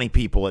front of 20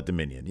 people at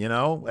Dominion.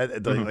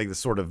 Like this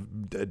sort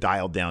of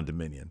dialed down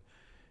Dominion.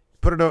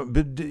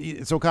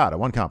 It's Okada,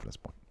 1 confidence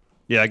point.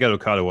 Yeah, I got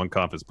Okada 1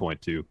 confidence point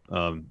too.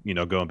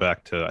 Going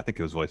back to, I think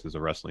it was Voices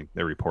of Wrestling,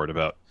 their report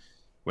about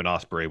when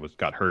Ospreay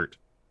got hurt.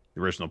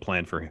 The original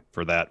plan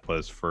for that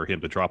was for him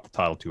to drop the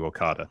title to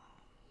Okada.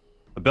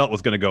 The belt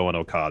was going to go on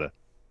Okada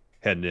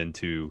heading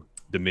into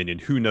Dominion.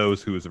 Who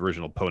knows who his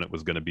original opponent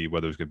was going to be,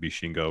 whether it was going to be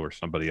Shingo or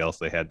somebody else.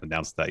 They hadn't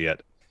announced that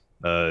yet.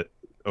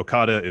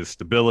 Okada is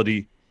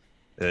stability.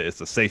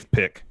 It's a safe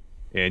pick.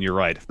 And you're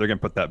right. If they're going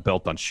to put that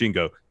belt on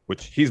Shingo,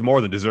 which he's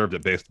more than deserved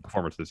it based on the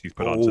performances he's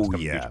put on since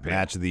coming to Japan.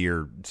 Match of the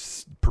year,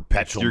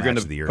 perpetual match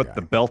of the year. You're going to put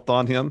the belt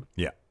on him.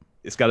 Yeah.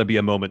 It's got to be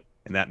a moment,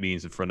 and that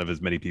means in front of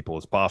as many people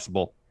as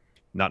possible,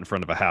 not in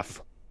front of a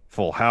half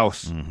full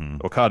house. Mm-hmm.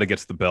 Okada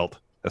gets the belt.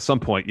 At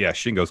some point,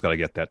 Shingo's got to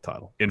get that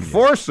title.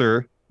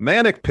 Enforcer,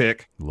 Manic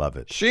pick. Love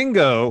it.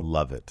 Shingo.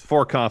 Love it.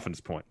 4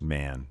 confidence points.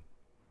 Man,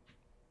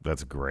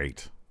 that's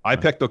great. I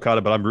picked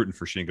Okada, but I'm rooting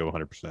for Shingo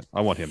 100%. I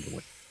want him to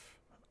win.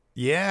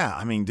 Yeah,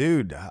 I mean,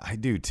 dude, I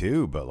do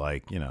too. But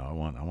like, I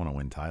want to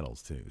win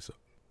titles too. So,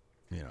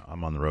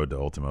 I'm on the road to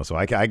Ultimo. So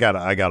I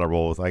gotta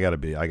roll with. I gotta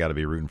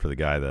be rooting for the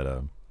guy that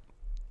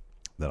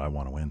I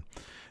want to win.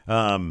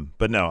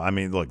 But no, I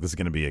mean, look, this is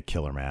going to be a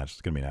killer match.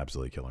 It's going to be an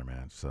absolutely killer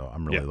match. So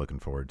I'm really looking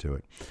forward to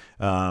it.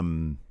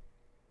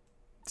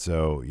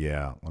 So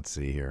yeah, let's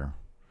see here.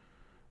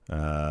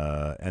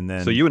 And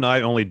then, so you and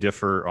I only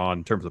differ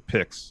on terms of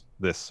picks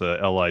this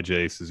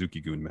LIJ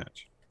Suzuki-gun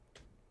match.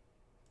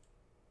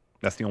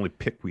 That's the only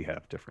pick we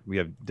have different. We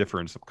have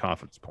difference of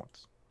confidence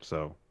points.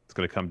 So it's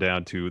going to come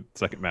down to the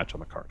second match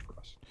on the card for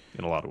us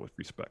in a lot of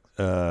respects.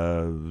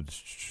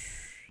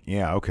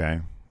 Yeah.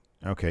 Okay.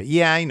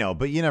 Yeah, I know,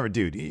 but you never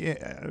do.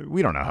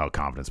 We don't know how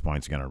confidence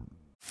points are going to.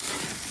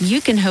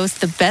 You can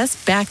host the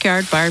best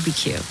backyard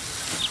barbecue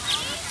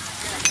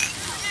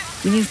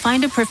when you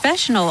find a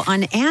professional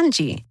on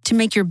Angie to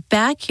make your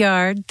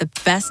backyard the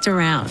best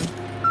around.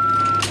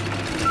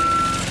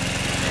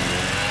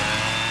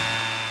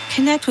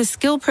 Connect with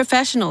skilled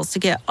professionals to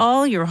get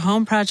all your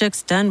home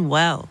projects done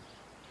well.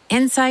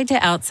 Inside to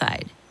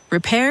outside,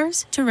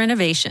 repairs to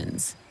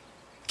renovations.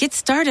 Get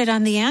started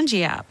on the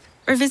Angie app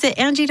or visit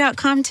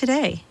Angie.com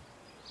today.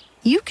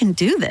 You can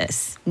do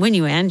this when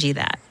you Angie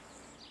that.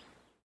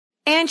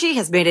 Angie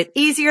has made it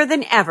easier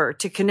than ever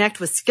to connect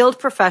with skilled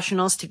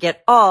professionals to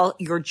get all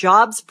your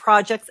jobs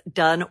projects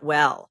done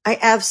well. I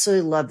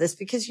absolutely love this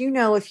because,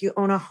 if you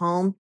own a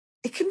home,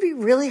 it can be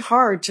really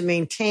hard to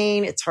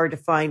maintain. It's hard to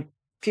find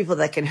people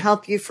that can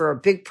help you for a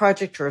big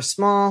project or a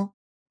small.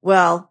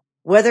 Well,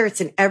 whether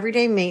it's in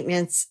everyday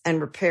maintenance and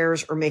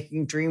repairs or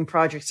making dream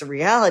projects a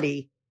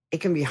reality,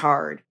 it can be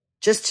hard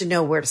just to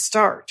know where to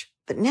start.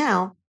 But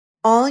now,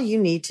 all you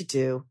need to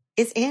do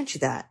is Angie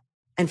that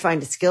and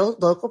find a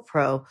skilled local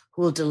pro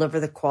who will deliver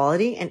the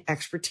quality and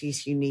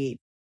expertise you need.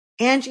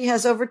 Angie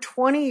has over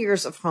 20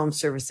 years of home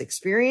service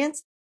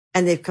experience,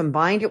 and they've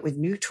combined it with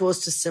new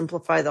tools to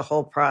simplify the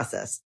whole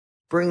process.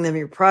 Bring them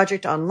your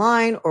project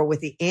online or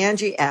with the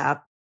Angie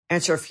app,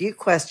 answer a few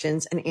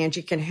questions, and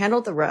Angie can handle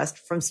the rest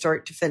from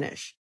start to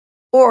finish.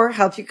 Or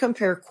help you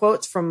compare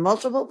quotes from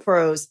multiple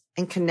pros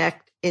and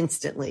connect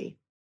instantly,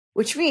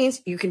 which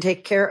means you can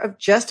take care of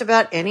just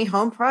about any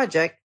home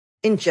project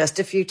in just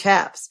a few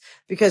taps.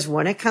 Because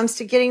when it comes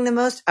to getting the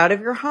most out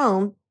of your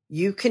home,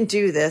 you can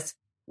do this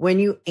when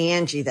you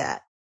Angie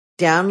that.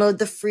 Download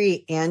the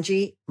free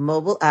Angie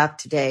mobile app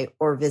today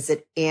or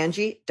visit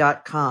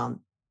Angie.com.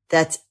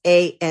 That's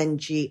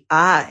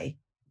ANGI.com.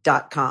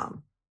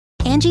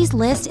 Angie's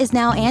List is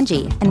now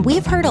Angie, and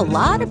we've heard a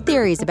lot of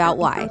theories about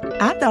why.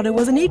 I thought it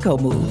was an eco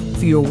move.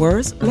 Fewer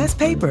words, less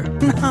paper.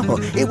 No,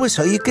 it was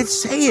so you could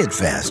say it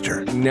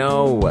faster.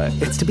 No,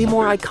 it's to be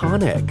more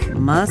iconic.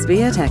 Must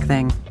be a tech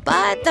thing.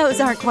 But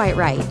those aren't quite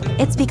right.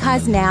 It's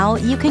because now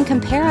you can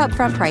compare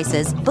upfront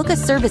prices, book a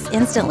service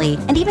instantly,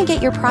 and even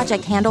get your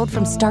project handled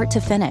from start to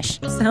finish.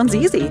 Sounds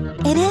easy.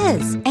 It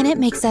is, and it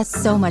makes us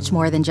so much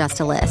more than just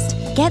a list.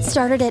 Get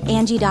started at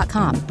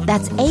Angie.com.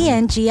 That's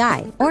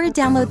ANGI, or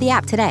download the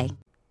app today.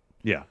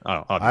 Yeah,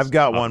 I've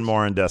got one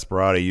more in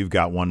Desperado. You've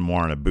got one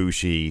more in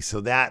Ibushi.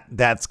 So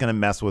that's going to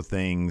mess with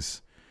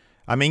things.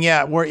 I mean,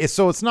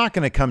 so it's not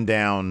going to come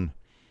down.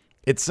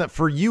 It's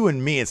for you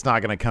and me. It's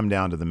not going to come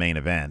down to the main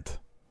event,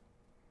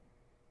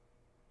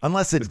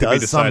 unless it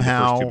does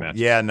somehow.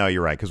 Yeah, no,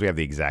 you're right, because we have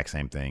the exact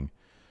same thing.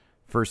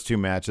 First 2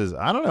 matches.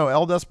 I don't know.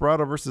 El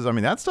Desperado versus. I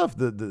mean, that stuff.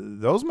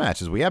 Those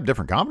matches we have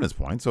different confidence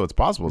points, so it's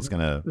possible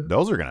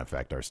those are going to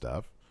affect our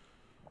stuff.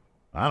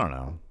 I don't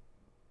know.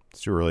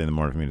 It's too early in the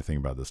morning for me to think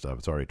about this stuff.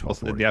 It's already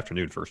 12:40. In the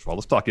afternoon, first of all.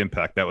 Let's talk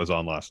Impact. That was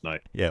on last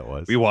night. Yeah, it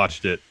was. We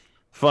watched it.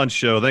 Fun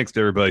show. Thanks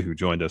to everybody who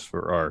joined us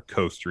for our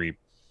co-stream.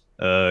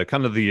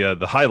 Kind of the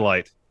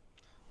highlight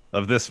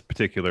of this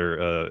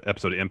particular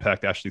episode of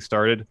Impact actually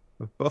started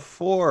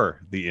before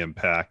the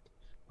Impact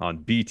on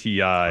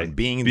BTI, On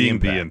Being the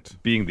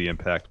Impact. Being the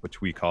Impact,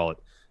 which we call it.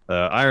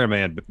 Iron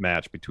Man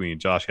match between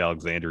Josh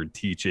Alexander and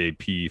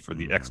TJP for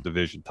the X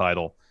Division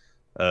title.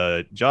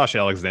 Josh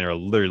Alexander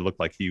literally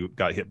looked like he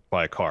got hit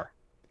by a car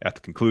at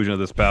the conclusion of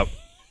this bout.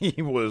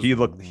 He was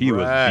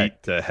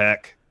beat to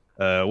heck.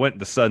 Went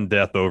to sudden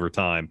death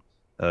overtime.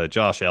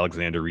 Josh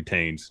Alexander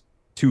retains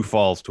 2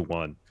 falls to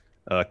 1.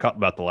 Caught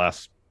about the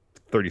last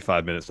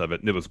 35 minutes of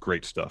it, and it was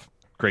great stuff.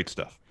 Great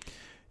stuff.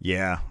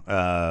 Yeah,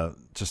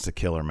 just a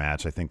killer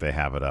match. I think they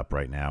have it up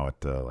right now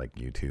at like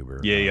YouTube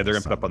or they're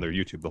gonna put up on their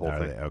YouTube the whole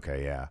thing.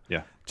 Okay,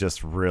 yeah.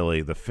 Just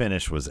really, the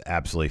finish was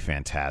absolutely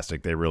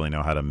fantastic. They really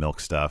know how to milk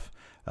stuff.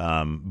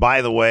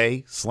 By the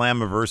way,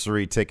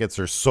 Slammiversary tickets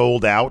are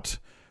sold out.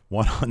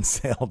 One on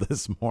sale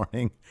this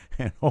morning,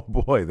 and oh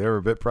boy, they were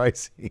a bit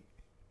pricey.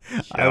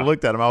 Yeah. I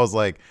looked at them. I was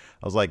like,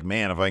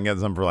 man, if I can get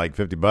some for like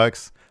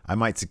 $50, I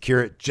might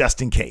secure it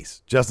just in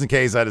case. Just in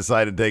case I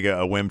decide to take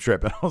a whim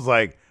trip. And I was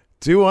like,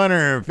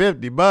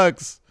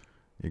 $250.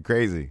 You're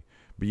crazy,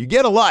 but you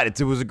get a lot.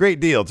 It was a great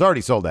deal. It's already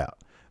sold out,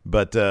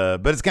 but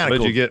it's kind of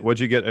cool. What'd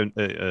you get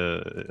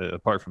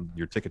apart from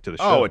your ticket to the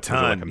show? Oh, a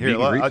ton.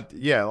 Like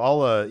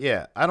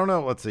Here, I don't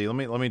know. Let's see. Let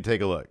me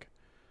take a look.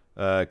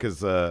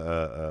 Because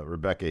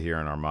Rebecca here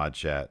in our mod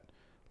chat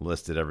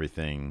listed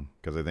everything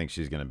because I think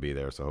she's going to be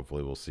there. So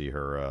hopefully we'll see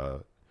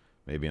her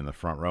maybe in the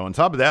front row. On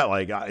top of that,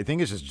 like I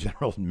think it's just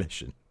general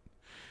admission.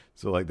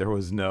 So like there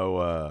was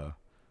no,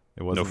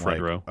 it wasn't no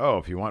front row. Oh,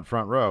 if you want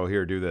front row,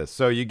 here, do this.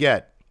 So you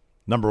get,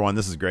 number one,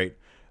 this is great,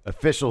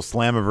 official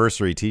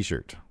Slammiversary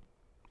t-shirt.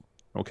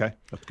 Okay,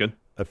 that's good.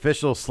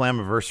 Official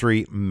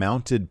Slammiversary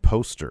mounted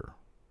poster.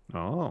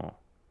 Oh.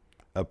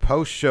 A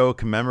post-show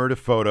commemorative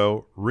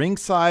photo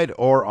ringside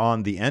or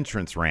on the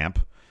entrance ramp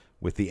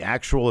with the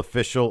actual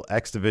official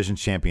X Division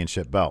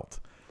Championship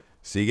belt.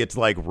 So you get to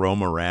like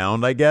roam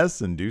around, I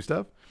guess, and do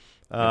stuff.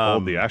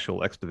 Hold the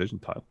actual X Division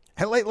title.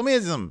 Hey, let me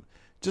ask you something.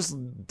 Just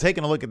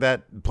taking a look at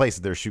that place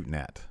that they're shooting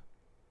at.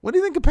 What do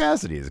you think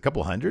capacity is? A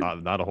couple hundred?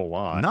 Not a whole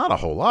lot. Not a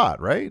whole lot,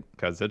 right?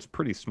 Because it's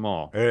pretty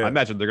small. Yeah. I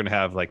imagine they're going to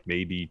have like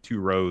maybe two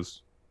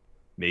rows.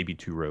 You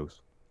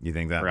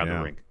think that? Around the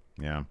ring.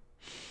 Yeah.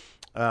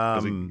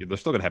 They're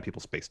still going to have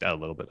people spaced out a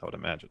little bit, I would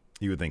imagine.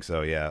 You would think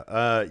so,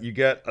 yeah. You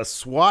get a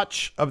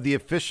swatch of the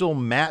official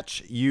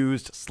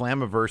match-used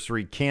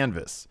Slammiversary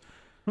canvas.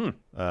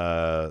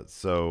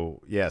 So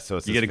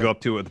it's you get to go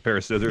up to it with a pair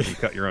of scissors and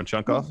cut your own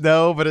chunk off?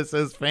 No, but it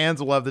says fans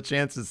will have the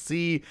chance to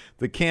see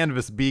the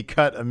canvas be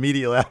cut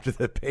immediately after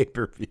the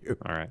pay-per-view.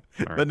 All right.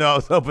 But no, I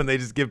was hoping they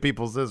just give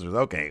people scissors.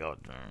 Okay, go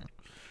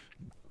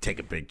take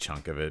a big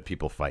chunk of it.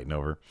 People fighting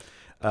over.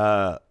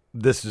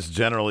 This is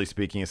generally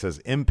speaking, it says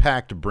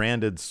Impact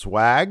branded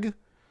swag,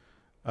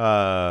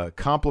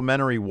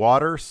 complimentary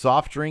water,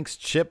 soft drinks,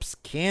 chips,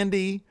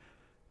 candy,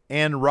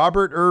 and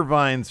Robert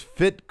Irvine's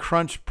Fit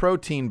Crunch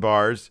protein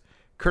bars,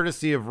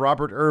 courtesy of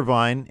Robert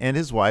Irvine and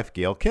his wife,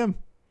 Gail Kim.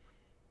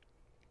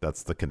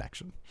 That's the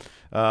connection.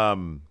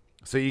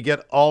 So you get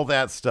all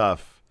that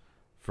stuff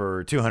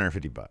for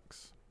 $250.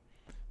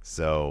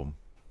 So,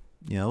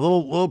 you know, a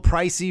little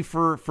pricey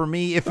for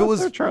me. If it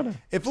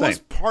was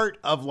part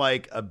of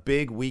like a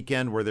big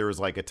weekend where there was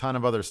like a ton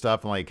of other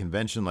stuff and like a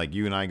convention, like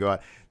you and I go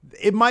out,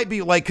 it might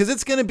be like, because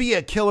it's going to be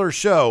a killer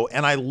show,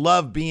 and I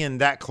love being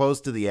that close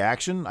to the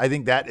action. I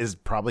think that is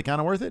probably kind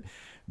of worth it.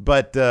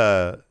 But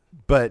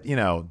you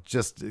know,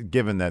 just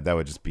given that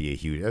would just be a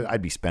huge,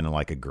 I'd be spending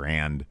like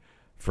 $1,000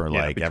 for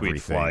like between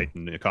everything, flight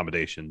and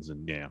accommodations,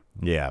 and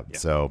yeah.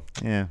 So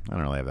I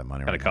don't really have that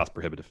money. Kind of cost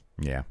prohibitive.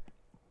 Yeah.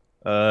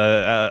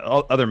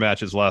 Other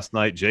matches last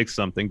night. Jake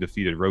Something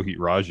defeated Rohit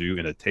Raju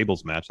in a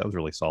tables match. That was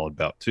really solid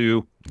bout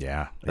too.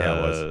 Yeah, it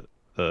was.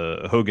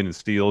 Hogan and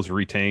Steels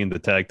retained the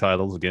tag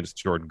titles against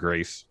Jordan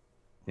Grace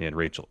and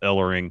Rachel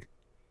Ellering.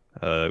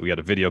 We got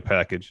a video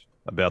package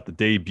about the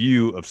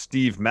debut of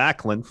Steve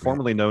Macklin,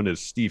 formerly known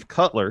as Steve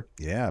Cutler.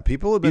 Yeah,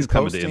 people have been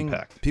posting. Coming to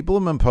Impact. People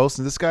have been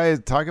posting. This guy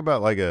talk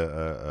about like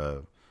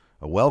a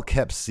well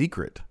kept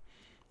secret.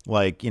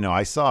 Like, you know,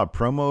 I saw a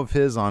promo of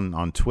his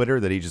on Twitter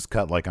that he just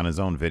cut like on his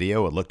own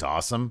video. It looked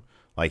awesome.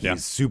 Like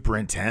he's super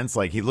intense.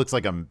 Like he looks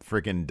like a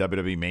freaking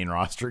WWE main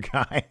roster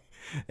guy.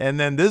 And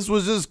then this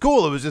was just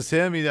cool. It was just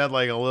him. He had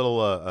like a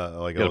little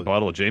a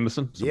bottle of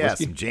Jameson.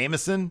 Some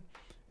Jameson,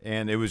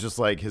 and it was just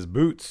like his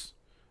boots.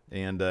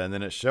 And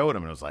then it showed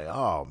him, and it was like,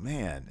 oh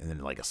man. And then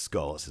like a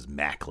skull. It says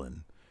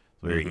Macklin,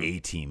 very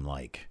A-Team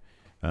like.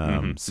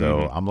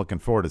 So I'm looking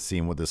forward to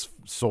seeing what this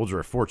Soldier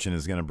of Fortune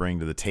is going to bring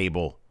to the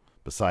table.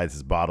 Besides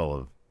his bottle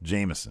of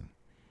Jameson.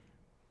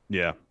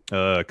 Yeah.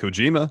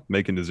 Kojima,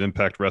 making his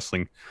Impact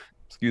Wrestling,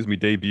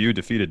 debut,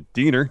 defeated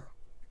Diener.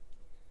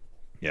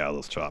 Yeah,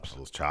 those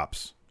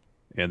chops.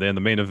 And then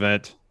the main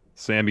event,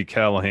 Sami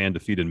Callihan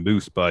defeated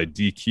Moose by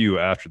DQ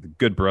after the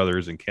Good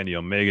Brothers and Kenny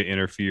Omega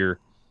interfere.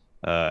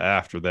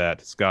 After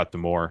that, Scott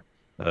D'Amore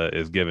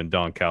is giving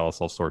Don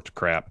Callis all sorts of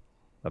crap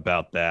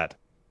about that.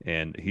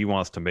 And he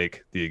wants to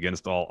make the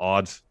Against All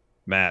Odds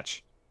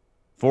match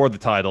for the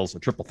titles, a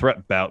triple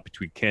threat bout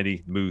between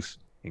Kenny, Moose,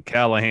 and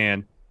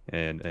Callihan.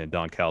 And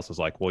Don Callis was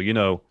like, well, you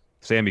know,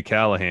 Sami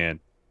Callihan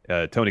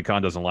Tony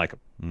Khan doesn't like him.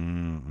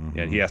 Mm-hmm.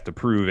 And he has to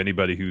prove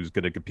anybody who's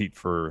going to compete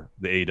for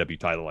the AEW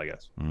title, I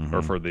guess,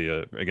 or for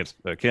the against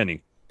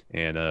Kenny.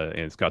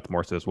 And Scott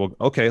D'Amore says, well,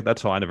 okay,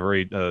 that's fine.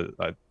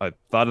 I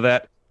thought of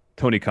that.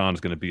 Tony Khan's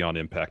going to be on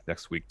Impact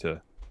next week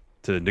to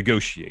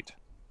negotiate.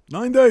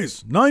 9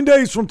 days. 9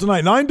 days from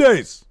tonight. 9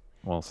 days.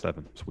 Well,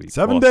 7 weeks.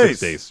 7 days. 6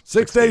 days.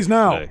 6 days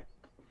now.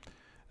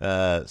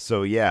 Today.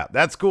 So yeah,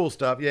 that's cool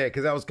stuff. Yeah,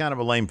 because that was kind of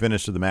a lame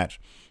finish to the match.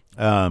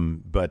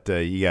 But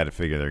you got to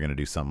figure they're going to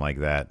do something like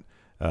that.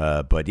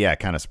 But yeah,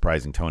 kind of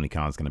surprising Tony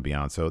Khan's going to be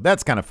on. So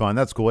that's kind of fun.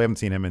 That's cool. I haven't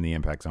seen him in the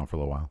Impact Zone for a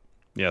little while.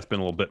 Yeah, it's been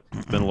a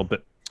little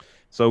bit.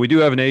 So we do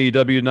have an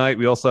AEW night.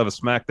 We also have a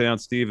SmackDown.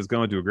 Steve is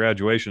going to a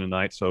graduation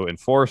tonight. So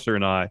Enforcer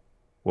and I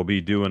will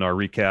be doing our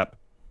recap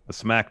of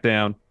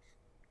SmackDown.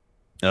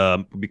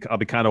 I'll be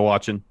kind of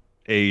watching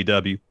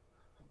AEW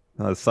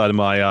the side of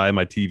my eye,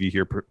 my TV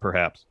here,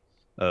 perhaps,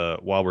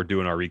 while we're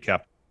doing our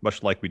recap,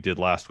 much like we did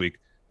last week.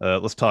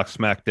 Let's talk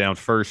SmackDown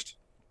first.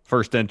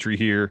 First entry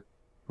here.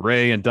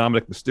 Rey and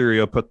Dominic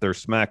Mysterio put their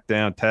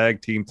SmackDown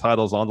tag team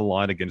titles on the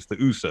line against the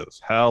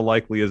Usos. How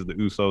likely is the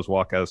Usos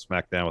walk out of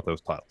SmackDown with those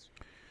titles?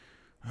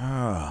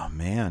 Oh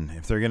man,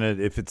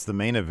 if it's the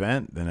main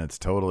event, then it's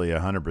totally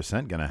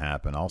 100% gonna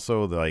happen.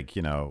 Also,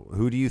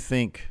 who do you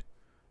think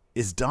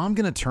is Dom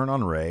gonna turn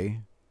on Rey?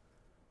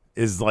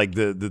 Is like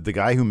the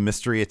guy who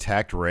mystery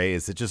attacked Rey?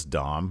 Is it just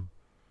Dom?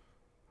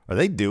 Are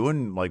they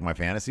doing like my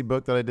fantasy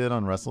book that I did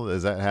on Wrestle?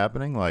 Is that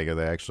happening? Like, are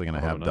they actually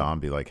gonna have Dom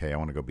be like, "Hey, I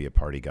want to go be a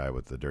party guy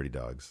with the Dirty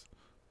Dogs,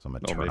 so I'm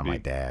gonna turn on my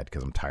dad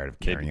because I'm tired of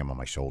carrying him on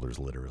my shoulders,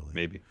 literally."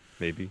 Maybe.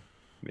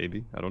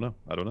 I don't know.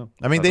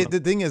 I mean, the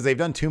thing is, they've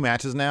done 2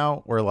 matches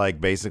now where, like,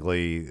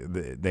 basically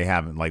they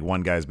haven't, like,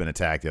 one guy's been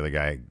attacked, the other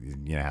guy,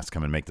 has to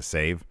come and make the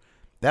save.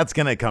 That's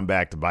going to come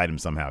back to bite him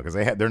somehow because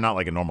they're not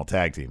like a normal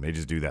tag team. They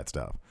just do that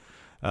stuff.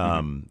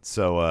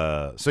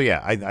 So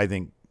yeah, I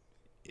think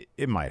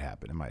it might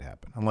happen. It might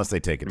happen unless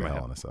they take it to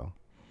Hell in a Cell.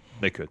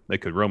 They could.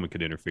 Roman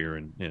could interfere,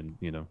 and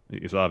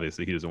it's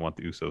obviously he doesn't want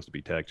the Usos to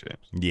be tag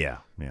champs. Yeah.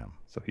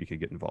 So he could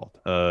get involved.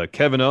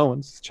 Kevin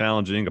Owens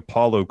challenging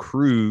Apollo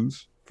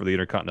Crews for the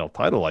Intercontinental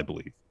title, I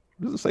believe.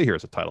 It doesn't say here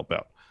it's a title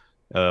bout.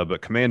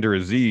 But Commander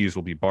Aziz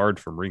will be barred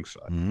from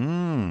ringside. I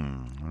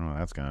don't know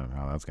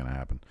how that's gonna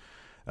happen.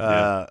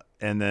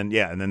 And then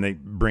they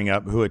bring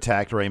up who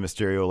attacked Rey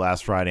Mysterio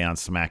last Friday on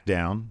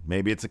SmackDown.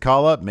 Maybe it's a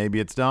call up, maybe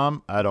it's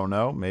Dom. I don't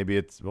know. Maybe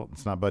it's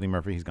not Buddy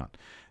Murphy. He's gone.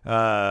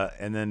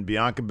 And then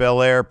Bianca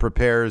Belair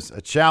prepares a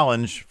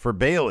challenge for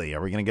Bayley.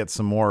 Are we gonna get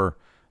some more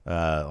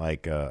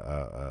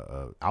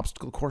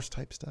obstacle course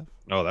type stuff?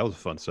 Oh, that was a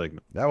fun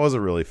segment. That was a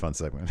really fun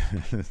segment.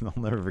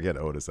 I'll never forget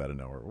Otis out of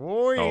nowhere.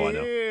 Oh yeah, I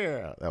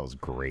know. That was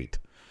great.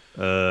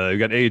 We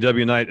got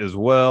AEW night as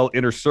well.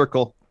 Inner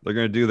Circle. They're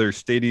going to do their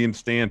Stadium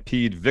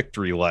Stampede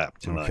victory lap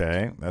tonight.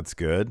 Okay, that's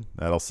good.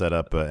 That'll set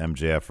up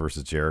MJF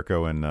versus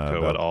Jericho and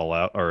All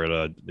Out,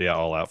 or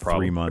All Out,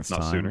 probably 3 months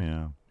not time,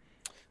 sooner.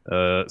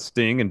 Yeah.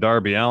 Sting and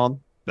Darby Allin.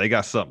 They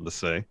got something to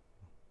say.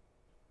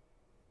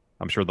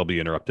 I'm sure they'll be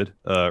interrupted.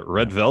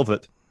 Red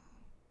Velvet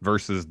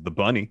versus the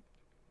Bunny.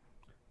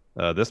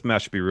 This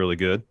match should be really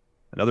good.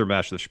 Another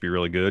match that should be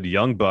really good.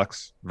 Young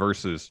Bucks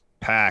versus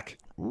Pac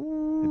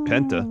and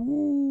Penta.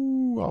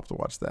 I'll have to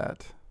watch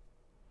that.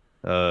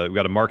 We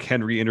got a Mark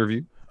Henry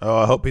interview. Oh,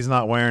 I hope he's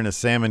not wearing a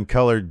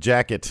salmon-colored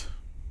jacket.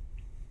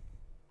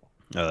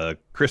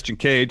 Christian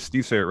Cage,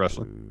 Steve Sayre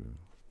Wrestling,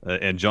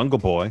 and Jungle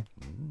Boy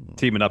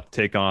teaming up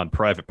to take on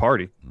Private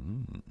Party.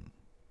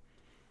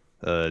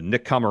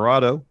 Nick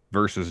Comoroto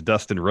versus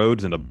Dustin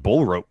Rhodes in a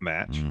bull rope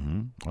match.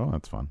 Oh,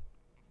 that's fun.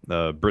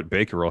 Britt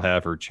Baker will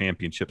have her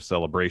championship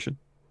celebration.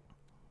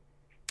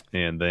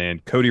 And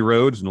then Cody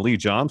Rhodes and Lee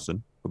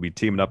Johnson will be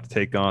teaming up to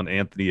take on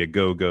Anthony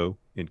Ogogo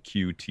and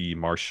QT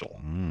Marshall.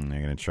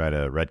 They're going to try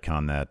to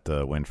retcon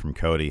that win from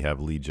Cody,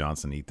 have Lee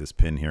Johnson eat this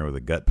pin here with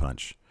a gut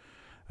punch.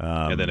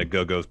 And then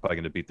Ogogo's probably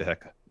going to beat the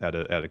heck out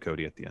of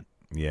Cody at the end.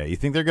 Yeah, you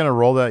think they're going to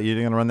roll that? You're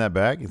going to run that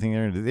back? You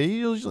think they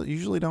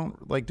usually don't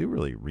do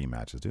really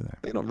rematches, do they?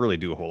 They don't really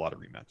do a whole lot of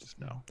rematches,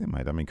 no. They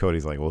might. I mean,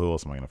 Cody's like, well, who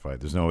else am I going to fight?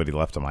 There's nobody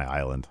left on my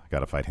island. Got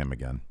to fight him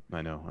again.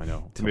 I know.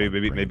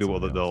 Maybe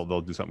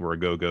they'll do something where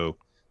Ogogo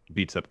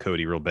beats up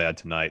Cody real bad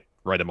tonight.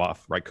 Write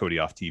Cody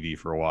off TV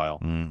for a while.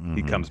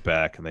 He comes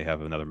back and they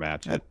have another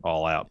match at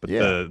All Out. But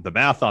the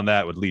math on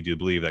that would lead you to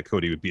believe that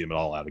Cody would beat him at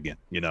All Out again.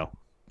 Yeah,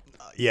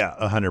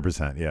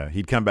 100%. Yeah,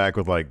 he'd come back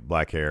with like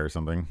black hair or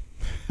something.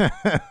 And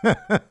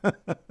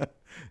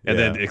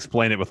then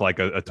explain it with like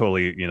a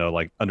totally,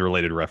 like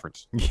unrelated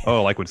reference.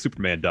 Oh, like when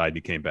Superman died,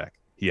 he came back.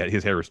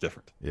 His hair was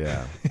different.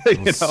 Yeah. It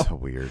was so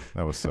weird.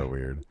 That was so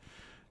weird.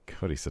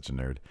 Cody's such a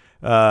nerd.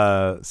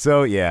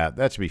 So yeah,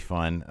 that should be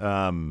fun.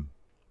 I'll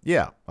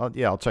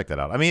check that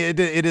out. I mean,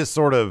 it is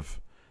sort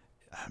of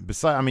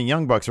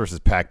Young Bucks versus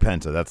Pac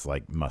Penta. That's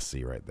like must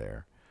see right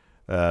there.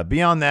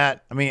 Beyond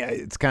that, I mean,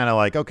 it's kind of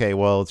like, okay,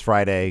 well, it's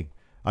Friday.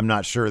 I'm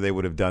not sure they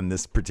would have done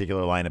this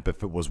particular lineup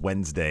if it was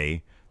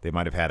Wednesday. They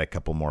might have had a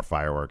couple more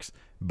fireworks,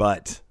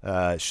 but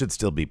it should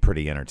still be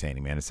pretty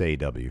entertaining, man. It's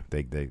AEW.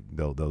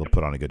 They'll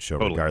put on a good show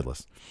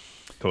regardless.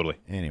 Totally.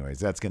 Anyways,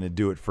 that's going to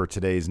do it for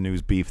today's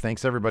News Beef.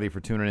 Thanks, everybody, for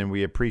tuning in.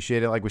 We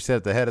appreciate it. Like we said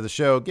at the head of the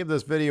show, give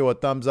this video a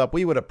thumbs up.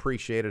 We would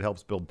appreciate it.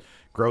 Helps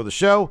grow the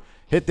show.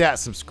 Hit that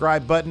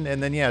subscribe button.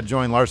 And then,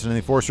 join Larson and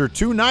the Enforcer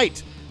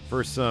tonight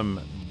for some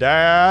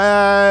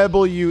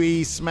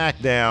WE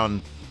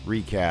SmackDown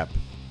recap.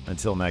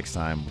 Until next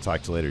time, we'll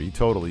talk to you later. You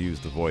totally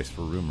used the voice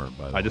for rumor,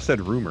 by the way. I just said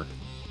rumor.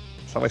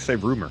 That's how I say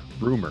rumor.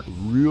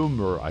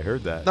 Rumor. I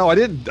heard that. No, I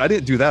didn't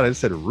do that. I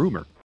just said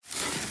rumor.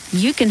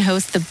 You can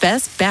host the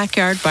best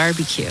backyard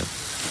barbecue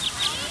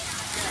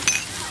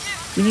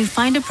when you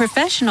find a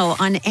professional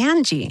on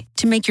Angie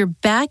to make your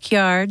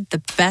backyard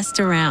the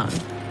best around.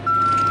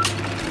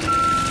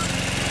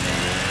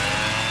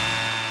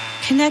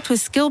 Connect with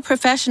skilled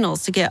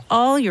professionals to get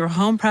all your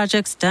home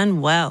projects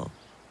done well.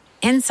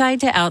 Inside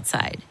to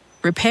outside,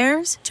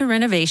 repairs to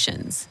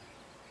renovations.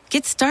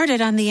 Get started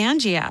on the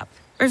Angie app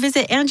or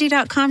visit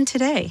Angie.com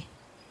today.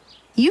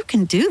 You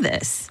can do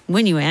this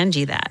when you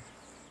Angie that.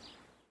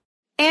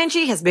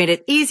 Angie has made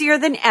it easier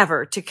than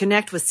ever to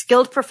connect with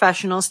skilled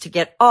professionals to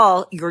get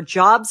all your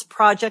jobs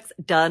projects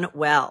done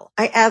well.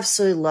 I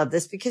absolutely love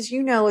this because,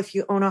 if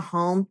you own a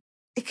home,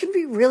 it can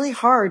be really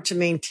hard to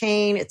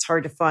maintain. It's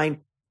hard to find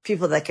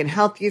people that can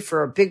help you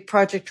for a big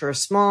project or a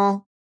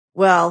small.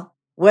 Well,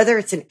 whether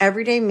it's in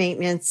everyday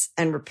maintenance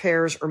and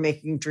repairs or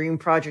making dream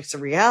projects a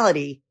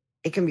reality,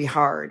 it can be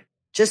hard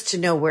just to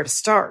know where to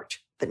start.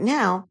 But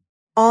now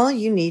all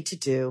you need to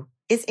do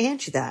is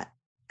Angie that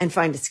and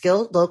find a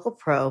skilled local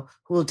pro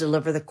who will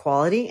deliver the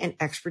quality and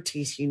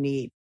expertise you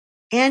need.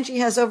 Angie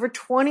has over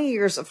 20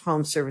 years of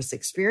home service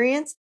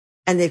experience,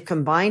 and they've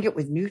combined it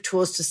with new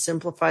tools to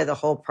simplify the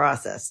whole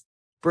process.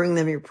 Bring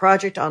them your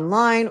project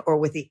online or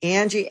with the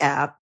Angie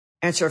app,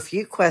 answer a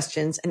few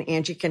questions, and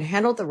Angie can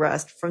handle the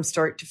rest from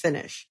start to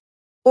finish.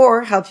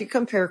 Or help you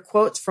compare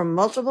quotes from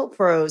multiple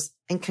pros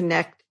and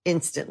connect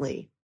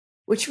instantly,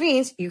 which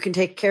means you can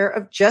take care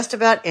of just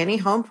about any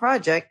home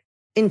project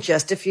in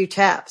just a few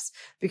taps.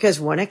 Because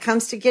when it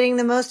comes to getting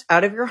the most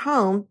out of your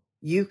home,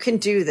 you can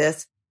do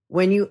this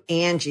when you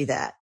Angie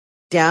that.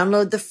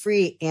 Download the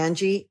free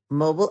Angie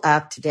mobile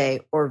app today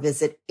or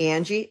visit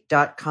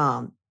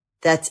Angie.com.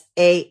 That's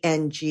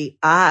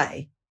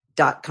ANGI.com.